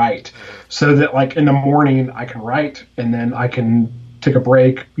ready to write, so that like in the morning I can write and then I can take a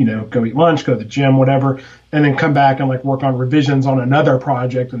break, go eat lunch, go to the gym, whatever, and then come back and like work on revisions on another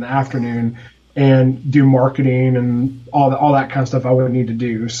project in the afternoon and do marketing and all that kind of stuff I would need to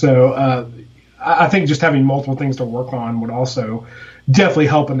do. So I think just having multiple things to work on would also definitely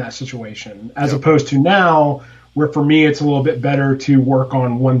help in that situation, as opposed to now where for me it's a little bit better to work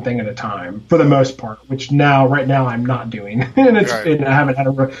on one thing at a time for the most part, which right now I'm not doing, and and I haven't had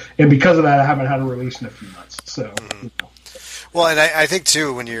and because of that I haven't had a release in a few months. So. Well, and I think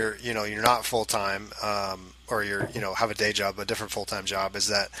too, when you're not full time, or you're have a day job, a different full time job, is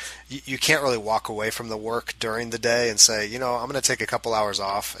that you can't really walk away from the work during the day and say, I'm going to take a couple hours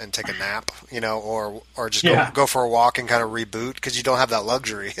off and take a nap, or just go for a walk and kind of reboot, because you don't have that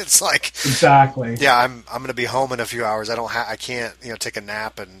luxury. It's like exactly. Yeah, I'm going to be home in a few hours. I can't take a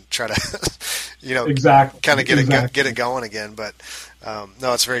nap and try to exactly kind of get it going again, but.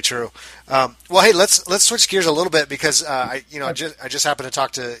 No, it's very true. Well, hey, let's switch gears a little bit, because I just happened to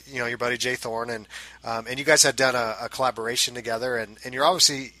talk to your buddy Jay Thorne, and you guys had done a collaboration together, and you're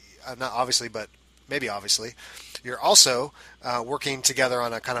obviously not obviously, but maybe obviously, you're also working together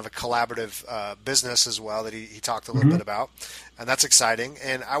on a kind of a collaborative business as well that he talked a little bit about, and that's exciting.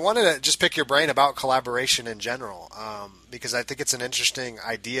 And I wanted to just pick your brain about collaboration in general, because I think it's an interesting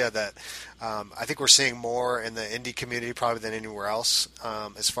idea that I think we're seeing more in the indie community probably than anywhere else,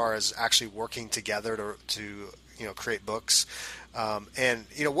 as far as actually working together to create books. And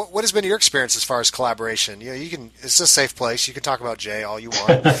what has been your experience as far as collaboration? It's a safe place. You can talk about Jay all you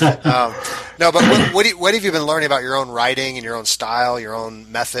want. No, but what have you been learning about your own writing and your own style, your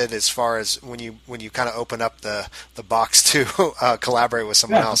own method, as far as when you kind of open up the box to collaborate with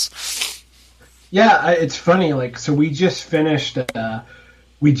someone else? Yeah, it's funny. Like, so we just finished.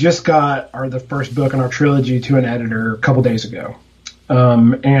 We just got the first book in our trilogy to an editor a couple days ago,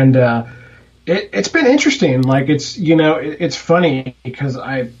 and it's been interesting. Like, it's funny because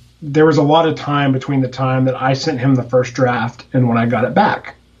there was a lot of time between the time that I sent him the first draft and when I got it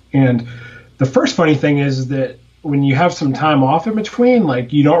back. And the first funny thing is that when you have some time off in between,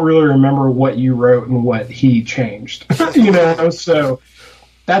 like, you don't really remember what you wrote and what he changed, so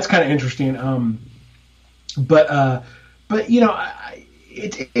that's kind of interesting. But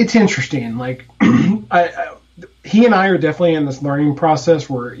it's interesting. Like, he and I are definitely in this learning process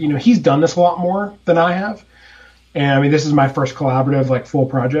where, he's done this a lot more than I have. And I mean, this is my first collaborative, like, full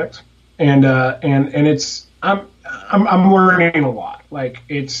project. And it's, I'm learning a lot. Like,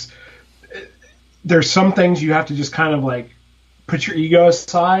 there's some things you have to just kind of like put your ego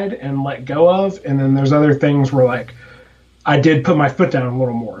aside and let go of. And then there's other things where, like, I did put my foot down a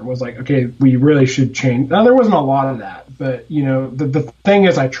little more and was like, okay, we really should change. Now, there wasn't a lot of that, but the thing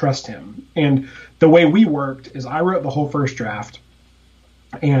is, I trust him. And the way we worked is I wrote the whole first draft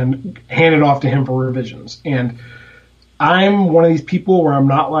and handed off to him for revisions. And I'm one of these people where I'm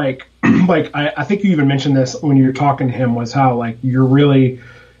not like, I think you even mentioned this when you were talking to him, was how, like,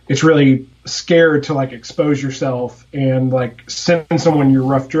 it's really scared to, like, expose yourself and, like, send someone your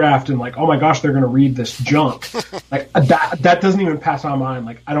rough draft and, like, oh my gosh, they're going to read this junk. Like, that doesn't even pass my mind.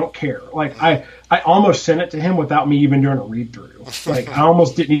 Like, I don't care. Like, I almost sent it to him without me even doing a read through. Like, I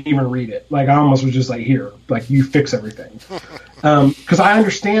almost didn't even read it. Like, I almost was just like, here, like, you fix everything. Cause I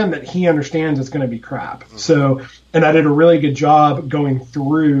understand that he understands it's going to be crap. So, and I did a really good job going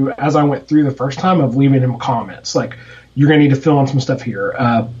through, as I went through the first time, of leaving him comments. Like, you're going to need to fill in some stuff here.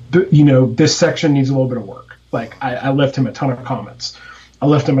 This section needs a little bit of work. Like, I left him a ton of comments. I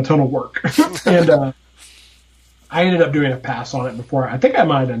left him a ton of work. And I ended up doing a pass on it before. I think I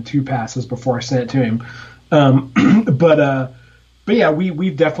might have done 2 passes before I sent it to him. But yeah,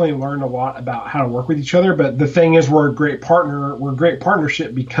 we've definitely learned a lot about how to work with each other. But the thing is, we're a great partner. We're a great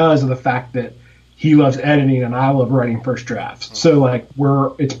partnership because of the fact that he loves editing and I love writing first drafts. So, like,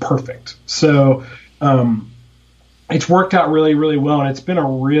 it's perfect. So, it's worked out really, really well, and it's been a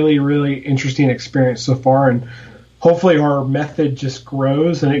really, really interesting experience so far. And hopefully our method just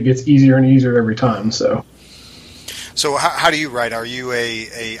grows and it gets easier and easier every time. So how do you write? Are you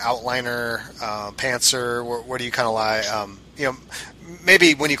a outliner, pantser? Where do you kind of lie?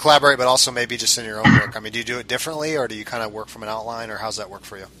 Maybe when you collaborate, but also maybe just in your own work. I mean, do you do it differently, or do you kind of work from an outline, or how's that work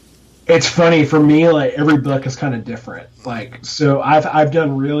for you? It's funny for me. Like, every book is kind of different. Like, so I've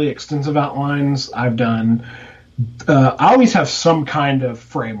done really extensive outlines. I've done I always have some kind of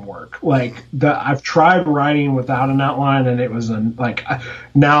framework. Like I've tried writing without an outline, and it was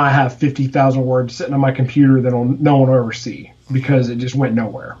now I have 50,000 words sitting on my computer that no one will ever see because it just went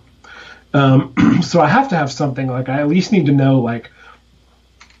nowhere. So I have to have something. Like I at least need to know like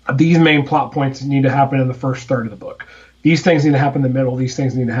these main plot points need to happen in the first third of the book. These things need to happen in the middle. These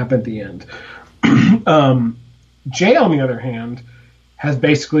things need to happen at the end. Jay, on the other hand, has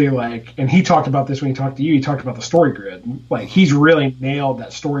basically and he talked about this when he talked to you, he talked about the story grid. Like he's really nailed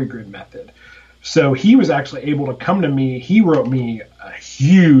that story grid method. So he was actually able to come to me. He wrote me a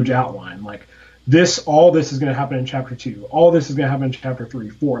huge outline. Like all this is going to happen in chapter 2. All this is going to happen in chapter 3,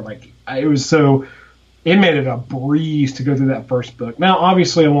 4. It made it a breeze to go through that first book. Now,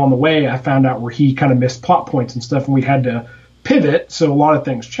 obviously along the way, I found out where he kind of missed plot points and stuff, and we had to pivot. So a lot of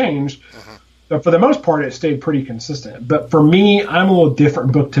things changed. But for the most part, it stayed pretty consistent. But for me, I'm a little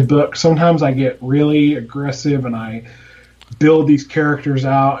different book to book. Sometimes I get really aggressive and I build these characters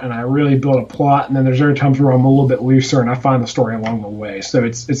out and I really build a plot. And then there's other times where I'm a little bit looser and I find the story along the way. So I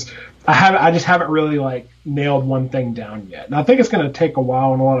just haven't really nailed one thing down yet. And I think it's going to take a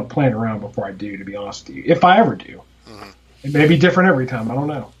while and a lot of playing around before I do, to be honest with you. If I ever do. It may be different every time. I don't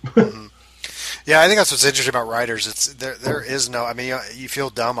know. Yeah, I think that's what's interesting about writers. It's there is no. I mean, you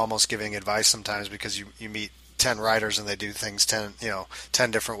feel dumb almost giving advice sometimes because you meet 10 writers and they do things 10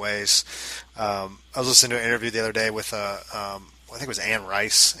 different ways. I was listening to an interview the other day with I think it was Anne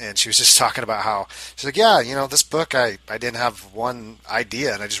Rice, and she was just talking about how she's like, yeah, this book I didn't have one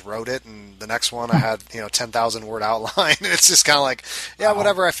idea and I just wrote it, and the next one I had 10,000 word outline, and it's just kind of like, yeah,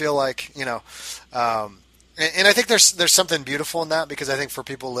 whatever I feel like, And I think there's something beautiful in that, because I think for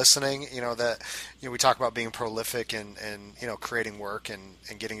people listening, that we talk about being prolific and creating work and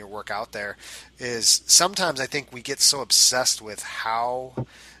getting your work out there, is sometimes I think we get so obsessed with how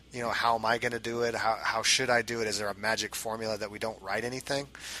am I going to do it? How should I do it? Is there a magic formula that we don't write anything?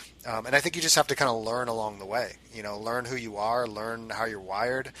 And I think you just have to kind of learn along the way, learn who you are, learn how you're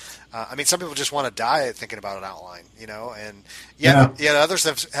wired. I mean, some people just want to die thinking about an outline, and yet others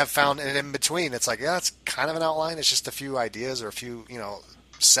have found it in between. It's like, yeah, it's kind of an outline. It's just a few ideas or a few,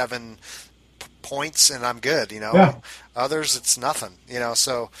 7 points and I'm good, Yeah. Others, it's nothing,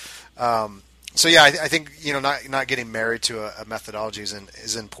 So yeah, I think not getting married to a methodology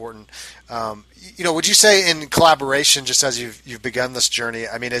is important. Would you say in collaboration, just as you've begun this journey,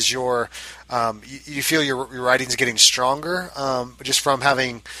 I mean, as you feel your writing's getting stronger, just from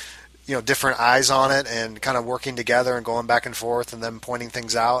having different eyes on it and kind of working together and going back and forth and then pointing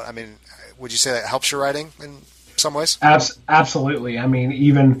things out? I mean, would you say that helps your writing in some ways? Absolutely. I mean,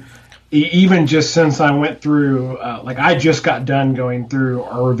 even just since I went through, I just got done going through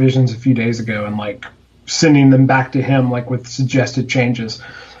our revisions a few days ago and sending them back to him with suggested changes.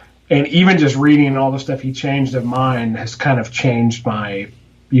 And even just reading all the stuff he changed of mine has kind of changed my,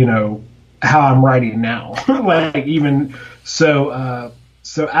 how I'm writing now. So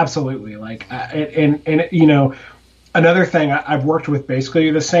absolutely. Another thing, I've worked with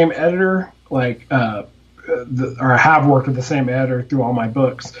basically the same editor, or I have worked with the same editor through all my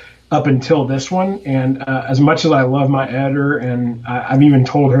books up until this one. And as much as I love my editor, and I've even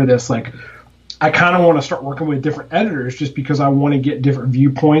told her this, I kind of want to start working with different editors just because I want to get different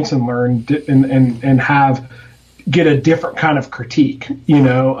viewpoints and learn and get a different kind of critique.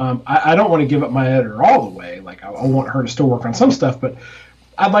 I don't want to give up my editor all the way. I want her to still work on some stuff, but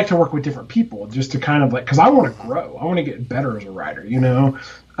I'd like to work with different people just to kind of because I want to grow. I want to get better as a writer,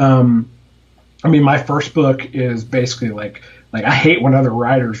 I mean, my first book is basically I hate when other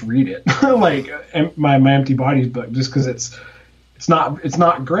writers read it, my Empty Bodies book, just because it's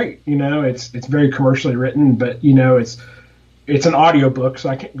not great. It's very commercially written, but it's an audio book, so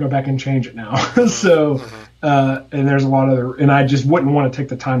I can't go back and change it now. So, and there's a lot of and I just wouldn't want to take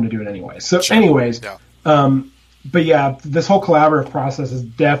the time to do it anyway. So anyways, but yeah, this whole collaborative process has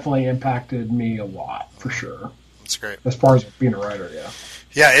definitely impacted me a lot, for sure. That's great. As far as being a writer, yeah.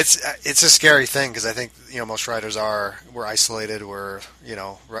 Yeah, it's a scary thing, because I think most writers we're isolated, we're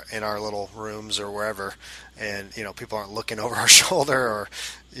in our little rooms or wherever, and people aren't looking over our shoulder, or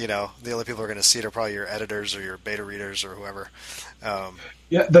the only people who are going to see it are probably your editors or your beta readers or whoever.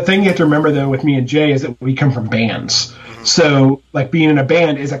 Yeah, the thing you have to remember though with me and Jay is that we come from bands, so being in a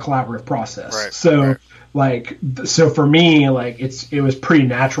band is a collaborative process. Right. So. So for me, it was pretty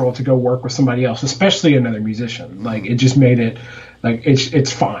natural to go work with somebody else, especially another musician. It just made it,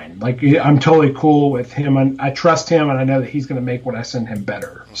 it's fine. I'm totally cool with him, and I trust him, and I know that he's going to make what I send him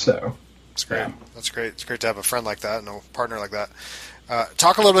better. So that's great. Yeah. That's great. It's great to have a friend like that and a partner like that.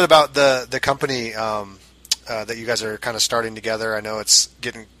 Talk a little bit about the company that you guys are kind of starting together. I know it's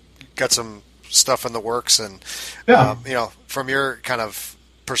got some stuff in the works, and from your kind of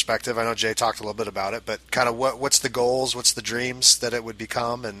perspective, I know Jay talked a little bit about it, but kind of what's the goals, what's the dreams that it would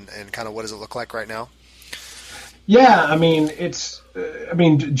become, and kind of what does it look like right now? Yeah, I mean,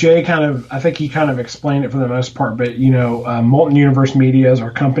 Jay I think he kind of explained it for the most part, but, Molten Universe Media is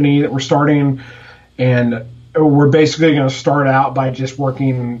our company that we're starting, and we're basically going to start out by just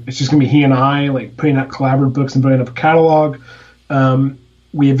working. It's just going to be he and I, like putting out collaborative books and building up a catalog.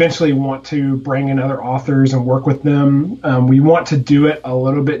 We eventually want to bring in other authors and work with them. We want to do it a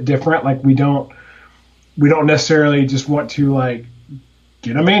little bit different. Like we don't necessarily just want to like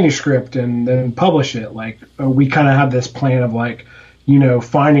get a manuscript and then publish it. Like we kind of have this plan of like,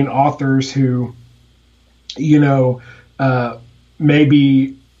 finding authors who, maybe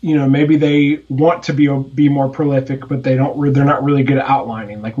they want to be more prolific, but they're not really good at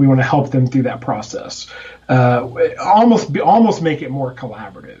outlining. Like we want to help them through that process. Almost make it more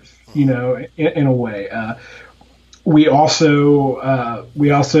collaborative, in a way. We also,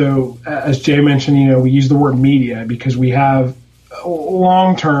 as Jay mentioned, we use the word media because we have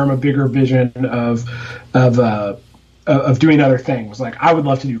long-term a bigger vision of doing other things. Like I would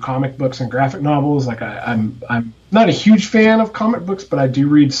love to do comic books and graphic novels. Like I'm not a huge fan of comic books, but I do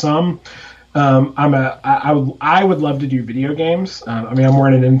read some. I would love to do video games. I'm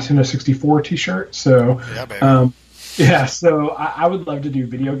wearing a Nintendo 64 t-shirt. So, so I would love to do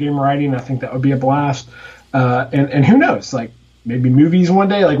video game writing. I think that would be a blast. And who knows, like maybe movies one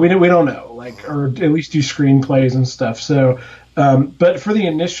day, like we don't know, like, or at least do screenplays and stuff. So, but for the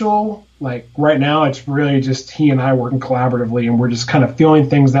initial, like right now, it's really just he and I working collaboratively, and we're just kind of feeling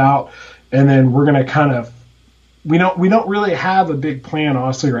things out. And then we're going to kind of, we don't really have a big plan,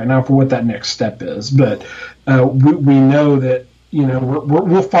 honestly, right now for what that next step is. But we know that,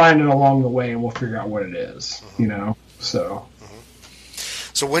 we'll find it along the way, and we'll figure out what it is, so.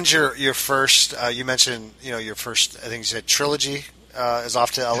 So when's your first, you mentioned, your first, I think you said trilogy is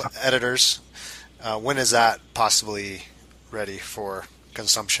off to editors. When is that possibly ready for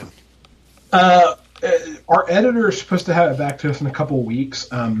consumption? Our editor is supposed to have it back to us in a couple of weeks.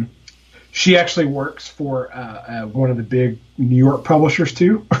 She actually works for one of the big New York publishers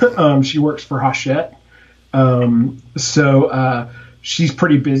too. She works for Hachette. So she's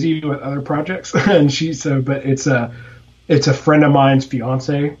pretty busy with other projects, and but it's a friend of mine's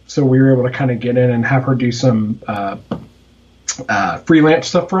fiance. So we were able to kind of get in and have her do some freelance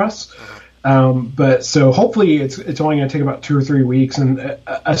stuff for us. But so hopefully it's only going to take about 2 or 3 weeks, and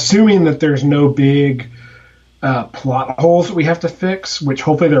assuming that there's no big plot holes that we have to fix, which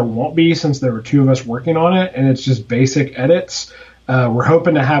hopefully there won't be since there were 2 of us working on it, and it's just basic edits. We're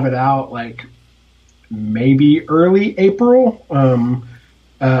hoping to have it out like maybe early April,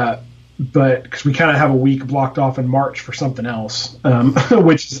 but because we kind of have a week blocked off in March for something else,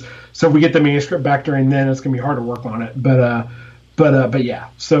 which is, so if we get the manuscript back during then, it's going to be hard to work on it. But yeah,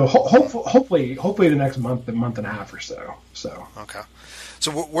 so hopefully the next month and a half or so. So okay.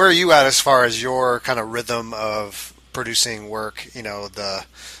 So where are you at as far as your kind of rhythm of producing work? The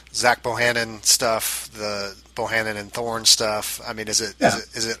Zach Bohannon stuff, the Bohannon and Thorne stuff. I mean, is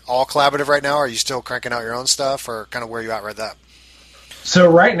it all collaborative right now? Or are you still cranking out your own stuff, or kind of where are you at with that? So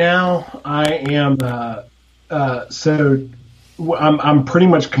right now I am. I'm pretty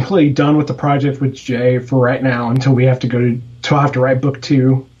much completely done with the project with Jay for right now until I have to write book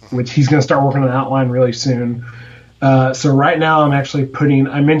 2, which he's going to start working on the outline really soon. So right now I'm actually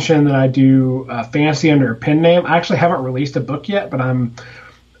I mentioned that I do fantasy under a pen name. I actually haven't released a book yet, but I'm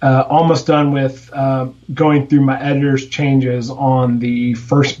almost done with going through my editor's changes on the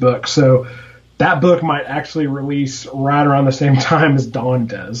first book. So that book might actually release right around the same time as Dawn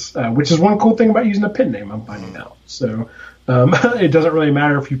does, which is one cool thing about using a pen name, I'm finding out. So it doesn't really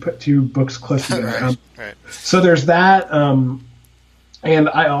matter if you put 2 books close together. Right. So there's that. And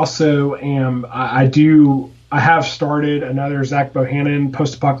I also I have started another Zach Bohannon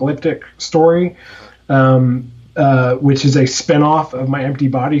post-apocalyptic story, which is a spinoff of my Empty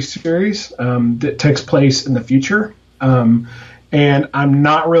Body series that takes place in the future. And I'm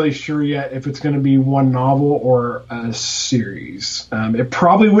not really sure yet if it's going to be one novel or a series. It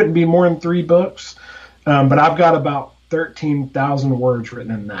probably wouldn't be more than 3 books, but I've got about 13,000 words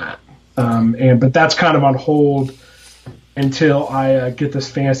written in that. But that's kind of on hold until I get this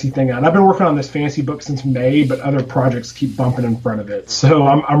fantasy thing out. I've been working on this fantasy book since May, but other projects keep bumping in front of it. So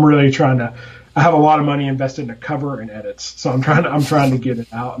I'm really trying to. I have a lot of money invested in a cover and edits, so I'm trying to get it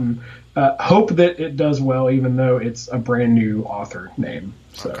out and hope that it does well, even though it's a brand new author name.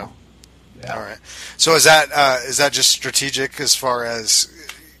 So, okay. Yeah. All right. So is that just strategic as far as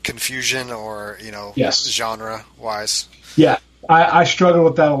confusion or yes. genre wise? Yeah. I struggle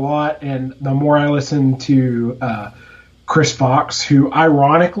with that a lot, and the more I listen to Chris Fox, who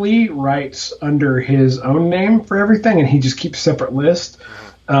ironically writes under his own name for everything, and he just keeps a separate list.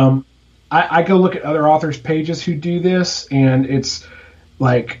 I go look at other authors' pages who do this, and it's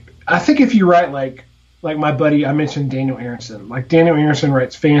like, I think if you write like my buddy, I mentioned Daniel Aronson. Like, Daniel Aronson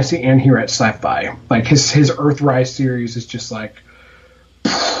writes fantasy and he writes sci-fi. Like, his Earthrise series is just like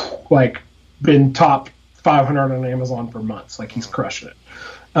been top 500 on Amazon for months. Like, he's crushing it.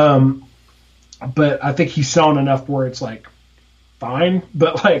 But I think he's selling enough where it's like fine.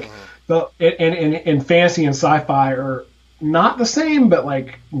 But like, and fantasy and sci-fi are not the same, but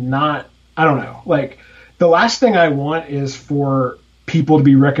like not. I don't know. Like, the last thing I want is for people to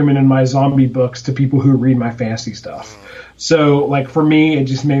be recommending my zombie books to people who read my fantasy stuff. So, like, for me, it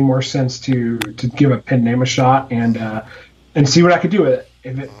just made more sense to give a pen name a shot and see what I could do with it.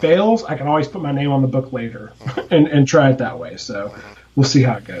 If it fails, I can always put my name on the book later and try it that way. So we'll see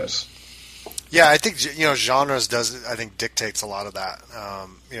how it goes. Yeah, I think, genres dictates a lot of that.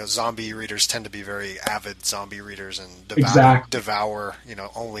 Zombie readers tend to be very avid zombie readers and devour,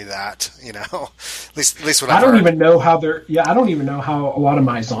 only that, at least what I don't even know how I don't even know how a lot of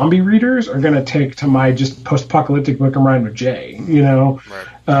my zombie readers are going to take to my just post-apocalyptic book I'm writing with Jay,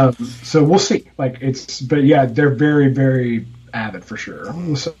 Right. So we'll see. But yeah, they're very, very avid for sure.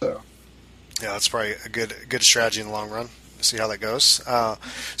 So. Yeah, that's probably a good strategy in the long run. See how that goes.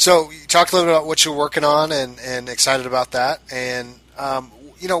 So you talked a little bit about what you're working on and excited about that. And,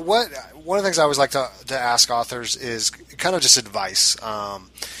 one of the things I always like to ask authors is kind of just advice. And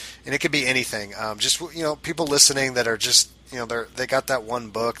it could be anything. People listening that are just, they got that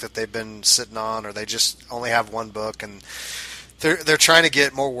one book that they've been sitting on, or they just only have one book and they're trying to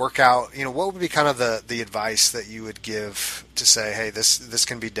get more work out. What would be kind of the advice that you would give to say, hey, this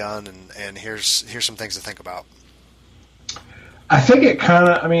can be done and here's some things to think about? I think it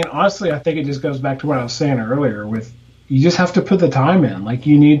honestly, I think it just goes back to what I was saying earlier with, you just have to put the time in. Like,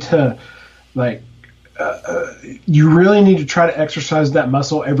 you need to, you really need to try to exercise that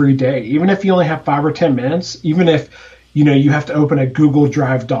muscle every day. Even if you only have 5 or 10 minutes, even if, you have to open a Google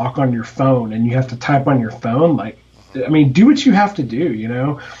Drive doc on your phone and you have to type on your phone, do what you have to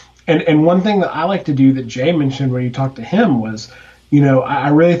do, And one thing that I like to do that Jay mentioned when you talked to him was, I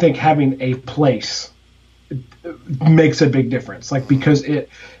really think having a place makes a big difference, because it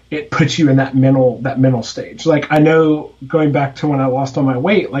puts you in that mental stage. I know, going back to when I lost all my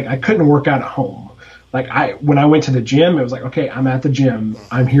weight, I couldn't work out at home. When I went to the gym, it was like, okay, I'm at the gym,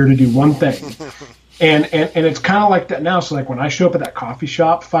 I'm here to do one thing. And it's kind of like that now. So when I show up at that coffee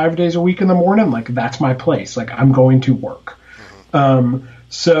shop 5 days a week in the morning, that's my place. I'm going to work.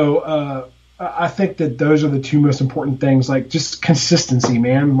 So I think that those are the two most important things. Just consistency,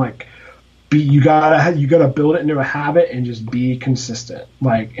 man. You gotta build it into a habit and just be consistent,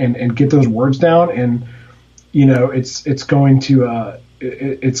 and get those words down, and it's going to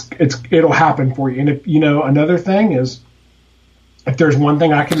it'll happen for you. And if another thing is, if there's one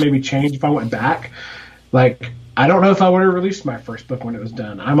thing I could maybe change if I went back, I don't know if I would have released my first book when it was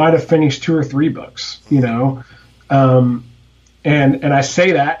done. I might have finished 2 or 3 books, And I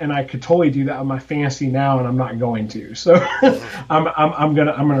say that, and I could totally do that with my fantasy now, and I'm not going to. So I'm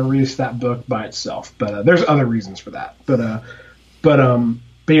gonna release that book by itself. But there's other reasons for that. But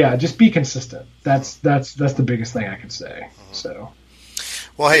yeah, just be consistent. That's the biggest thing I could say. So.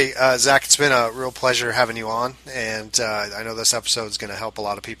 Well, hey, Zach, it's been a real pleasure having you on, and I know this episode is going to help a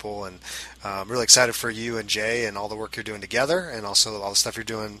lot of people, and I'm really excited for you and Jay and all the work you're doing together, and also all the stuff you're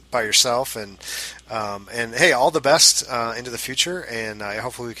doing by yourself, and hey, all the best into the future, and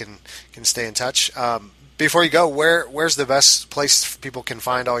hopefully we can stay in touch. Before you go, where's the best place people can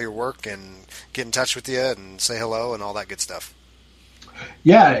find all your work and get in touch with you and say hello and all that good stuff?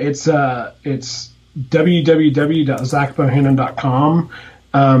 Yeah, it's www.zachbohannon.com.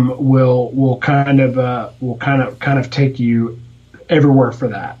 Will kind of take you everywhere for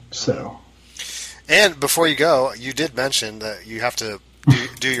that. So, and before you go, you did mention that you have to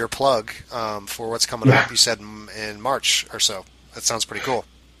do your plug for what's coming up. You said in March or so. That sounds pretty cool.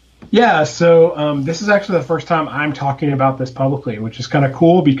 Yeah. So this is actually the first time I'm talking about this publicly, which is kind of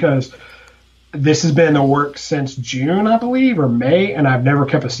cool because this has been in the works since June, I believe, or May, and I've never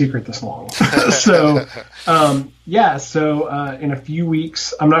kept a secret this long. So, in a few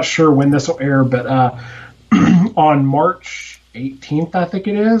weeks, I'm not sure when this will air, but on March 18th, I think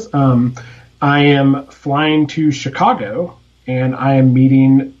it is, I am flying to Chicago, and I am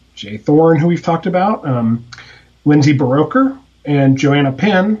meeting Jay Thorne, who we've talked about, Lindsay Baroker, and Joanna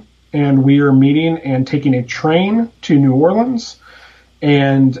Penn, and we are meeting and taking a train to New Orleans.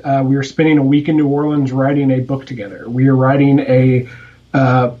 and we are spending a week in New Orleans writing a book together. We are writing a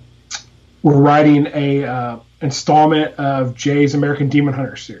installment of Jay's American Demon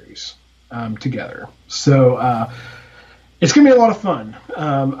Hunter series together. So it's going to be a lot of fun.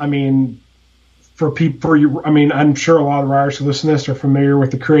 I'm sure a lot of writers who listen to this are familiar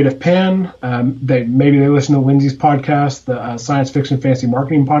with the Creative Pen. They listen to Lindsay's podcast, the Science Fiction Fantasy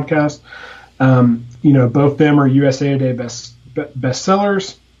Marketing podcast. Both of them are USA Today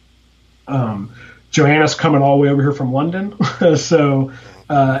bestsellers. Joanna's coming all the way over here from London, so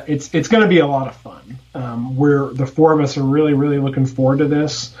it's going to be a lot of fun. The four of us are really, really looking forward to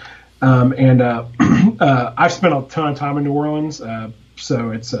this. I've spent a ton of time in New Orleans,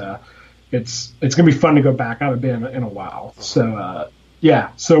 so it's going to be fun to go back. I haven't been in a while, so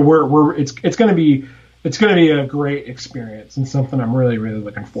it's going to be a great experience and something I'm really, really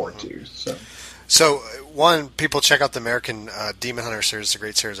looking forward to. So one, people check out the American Demon Hunter series. It's a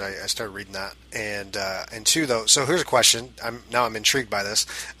great series. I started reading that, and two, though. So here's a question. I'm intrigued by this.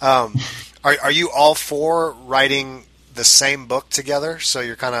 Are you all four writing the same book together? So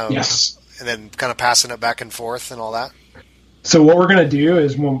you're kind of yes, and then kind of passing it back and forth and all that. So what we're going to do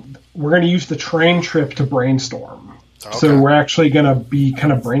is we're going to use the train trip to brainstorm. Okay. So we're actually going to be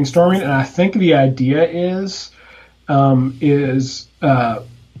kind of brainstorming, and I think the idea is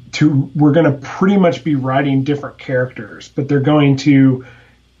we're going to pretty much be writing different characters, but they're going to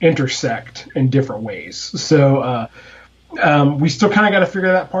intersect in different ways. So we still kind of got to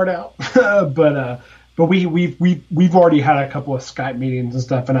figure that part out, but we've already had a couple of Skype meetings and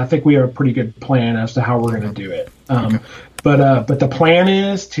stuff, and I think we have a pretty good plan as to how we're going to do it. Okay. But the plan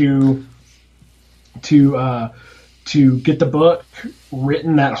is to get the book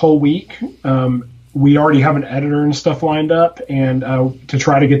written that whole week. We already have an editor and stuff lined up, and to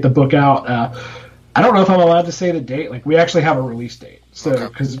try to get the book out. I don't know if I'm allowed to say the date. Like, we actually have a release date, so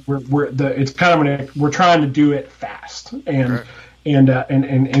because we're trying to do it fast and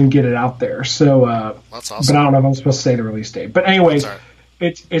get it out there. So that's awesome. But I don't know if I'm supposed to say the release date. But anyways,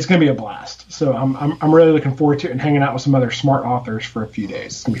 it's going to be a blast. So I'm really looking forward to it and hanging out with some other smart authors for a few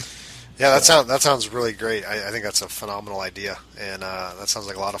days. Yeah, that sounds really great. I think that's a phenomenal idea, and that sounds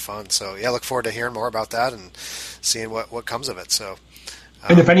like a lot of fun. So yeah, look forward to hearing more about that and seeing what comes of it. So,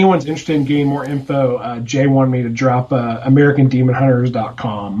 and if anyone's interested in getting more info, Jay wanted me to drop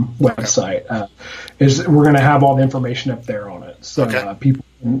AmericanDemonHunters.com website. We're going to have all the information up there on it, so people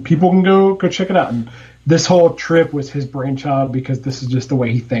can go check it out. And this whole trip was his brainchild because this is just the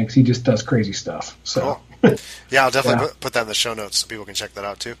way he thinks. He just does crazy stuff. So cool. Yeah, I'll definitely put that in the show notes so people can check that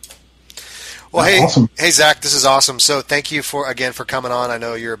out too. Well, hey, Zach, this is awesome. So thank you for coming on. I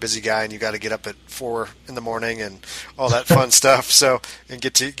know you're a busy guy and you got to get up at 4 a.m. and all that fun stuff. So, and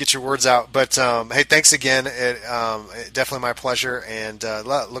get your words out. But hey, thanks again. Definitely my pleasure, and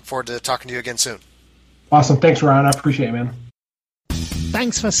look forward to talking to you again soon. Awesome. Thanks, Ryan. I appreciate it, man.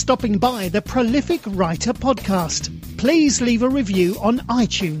 Thanks for stopping by the Prolific Writer Podcast. Please leave a review on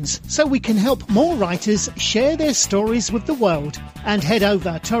iTunes so we can help more writers share their stories with the world. And head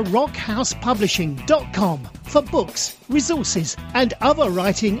over to rockhousepublishing.com for books, resources, and other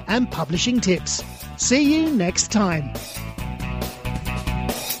writing and publishing tips. See you next time.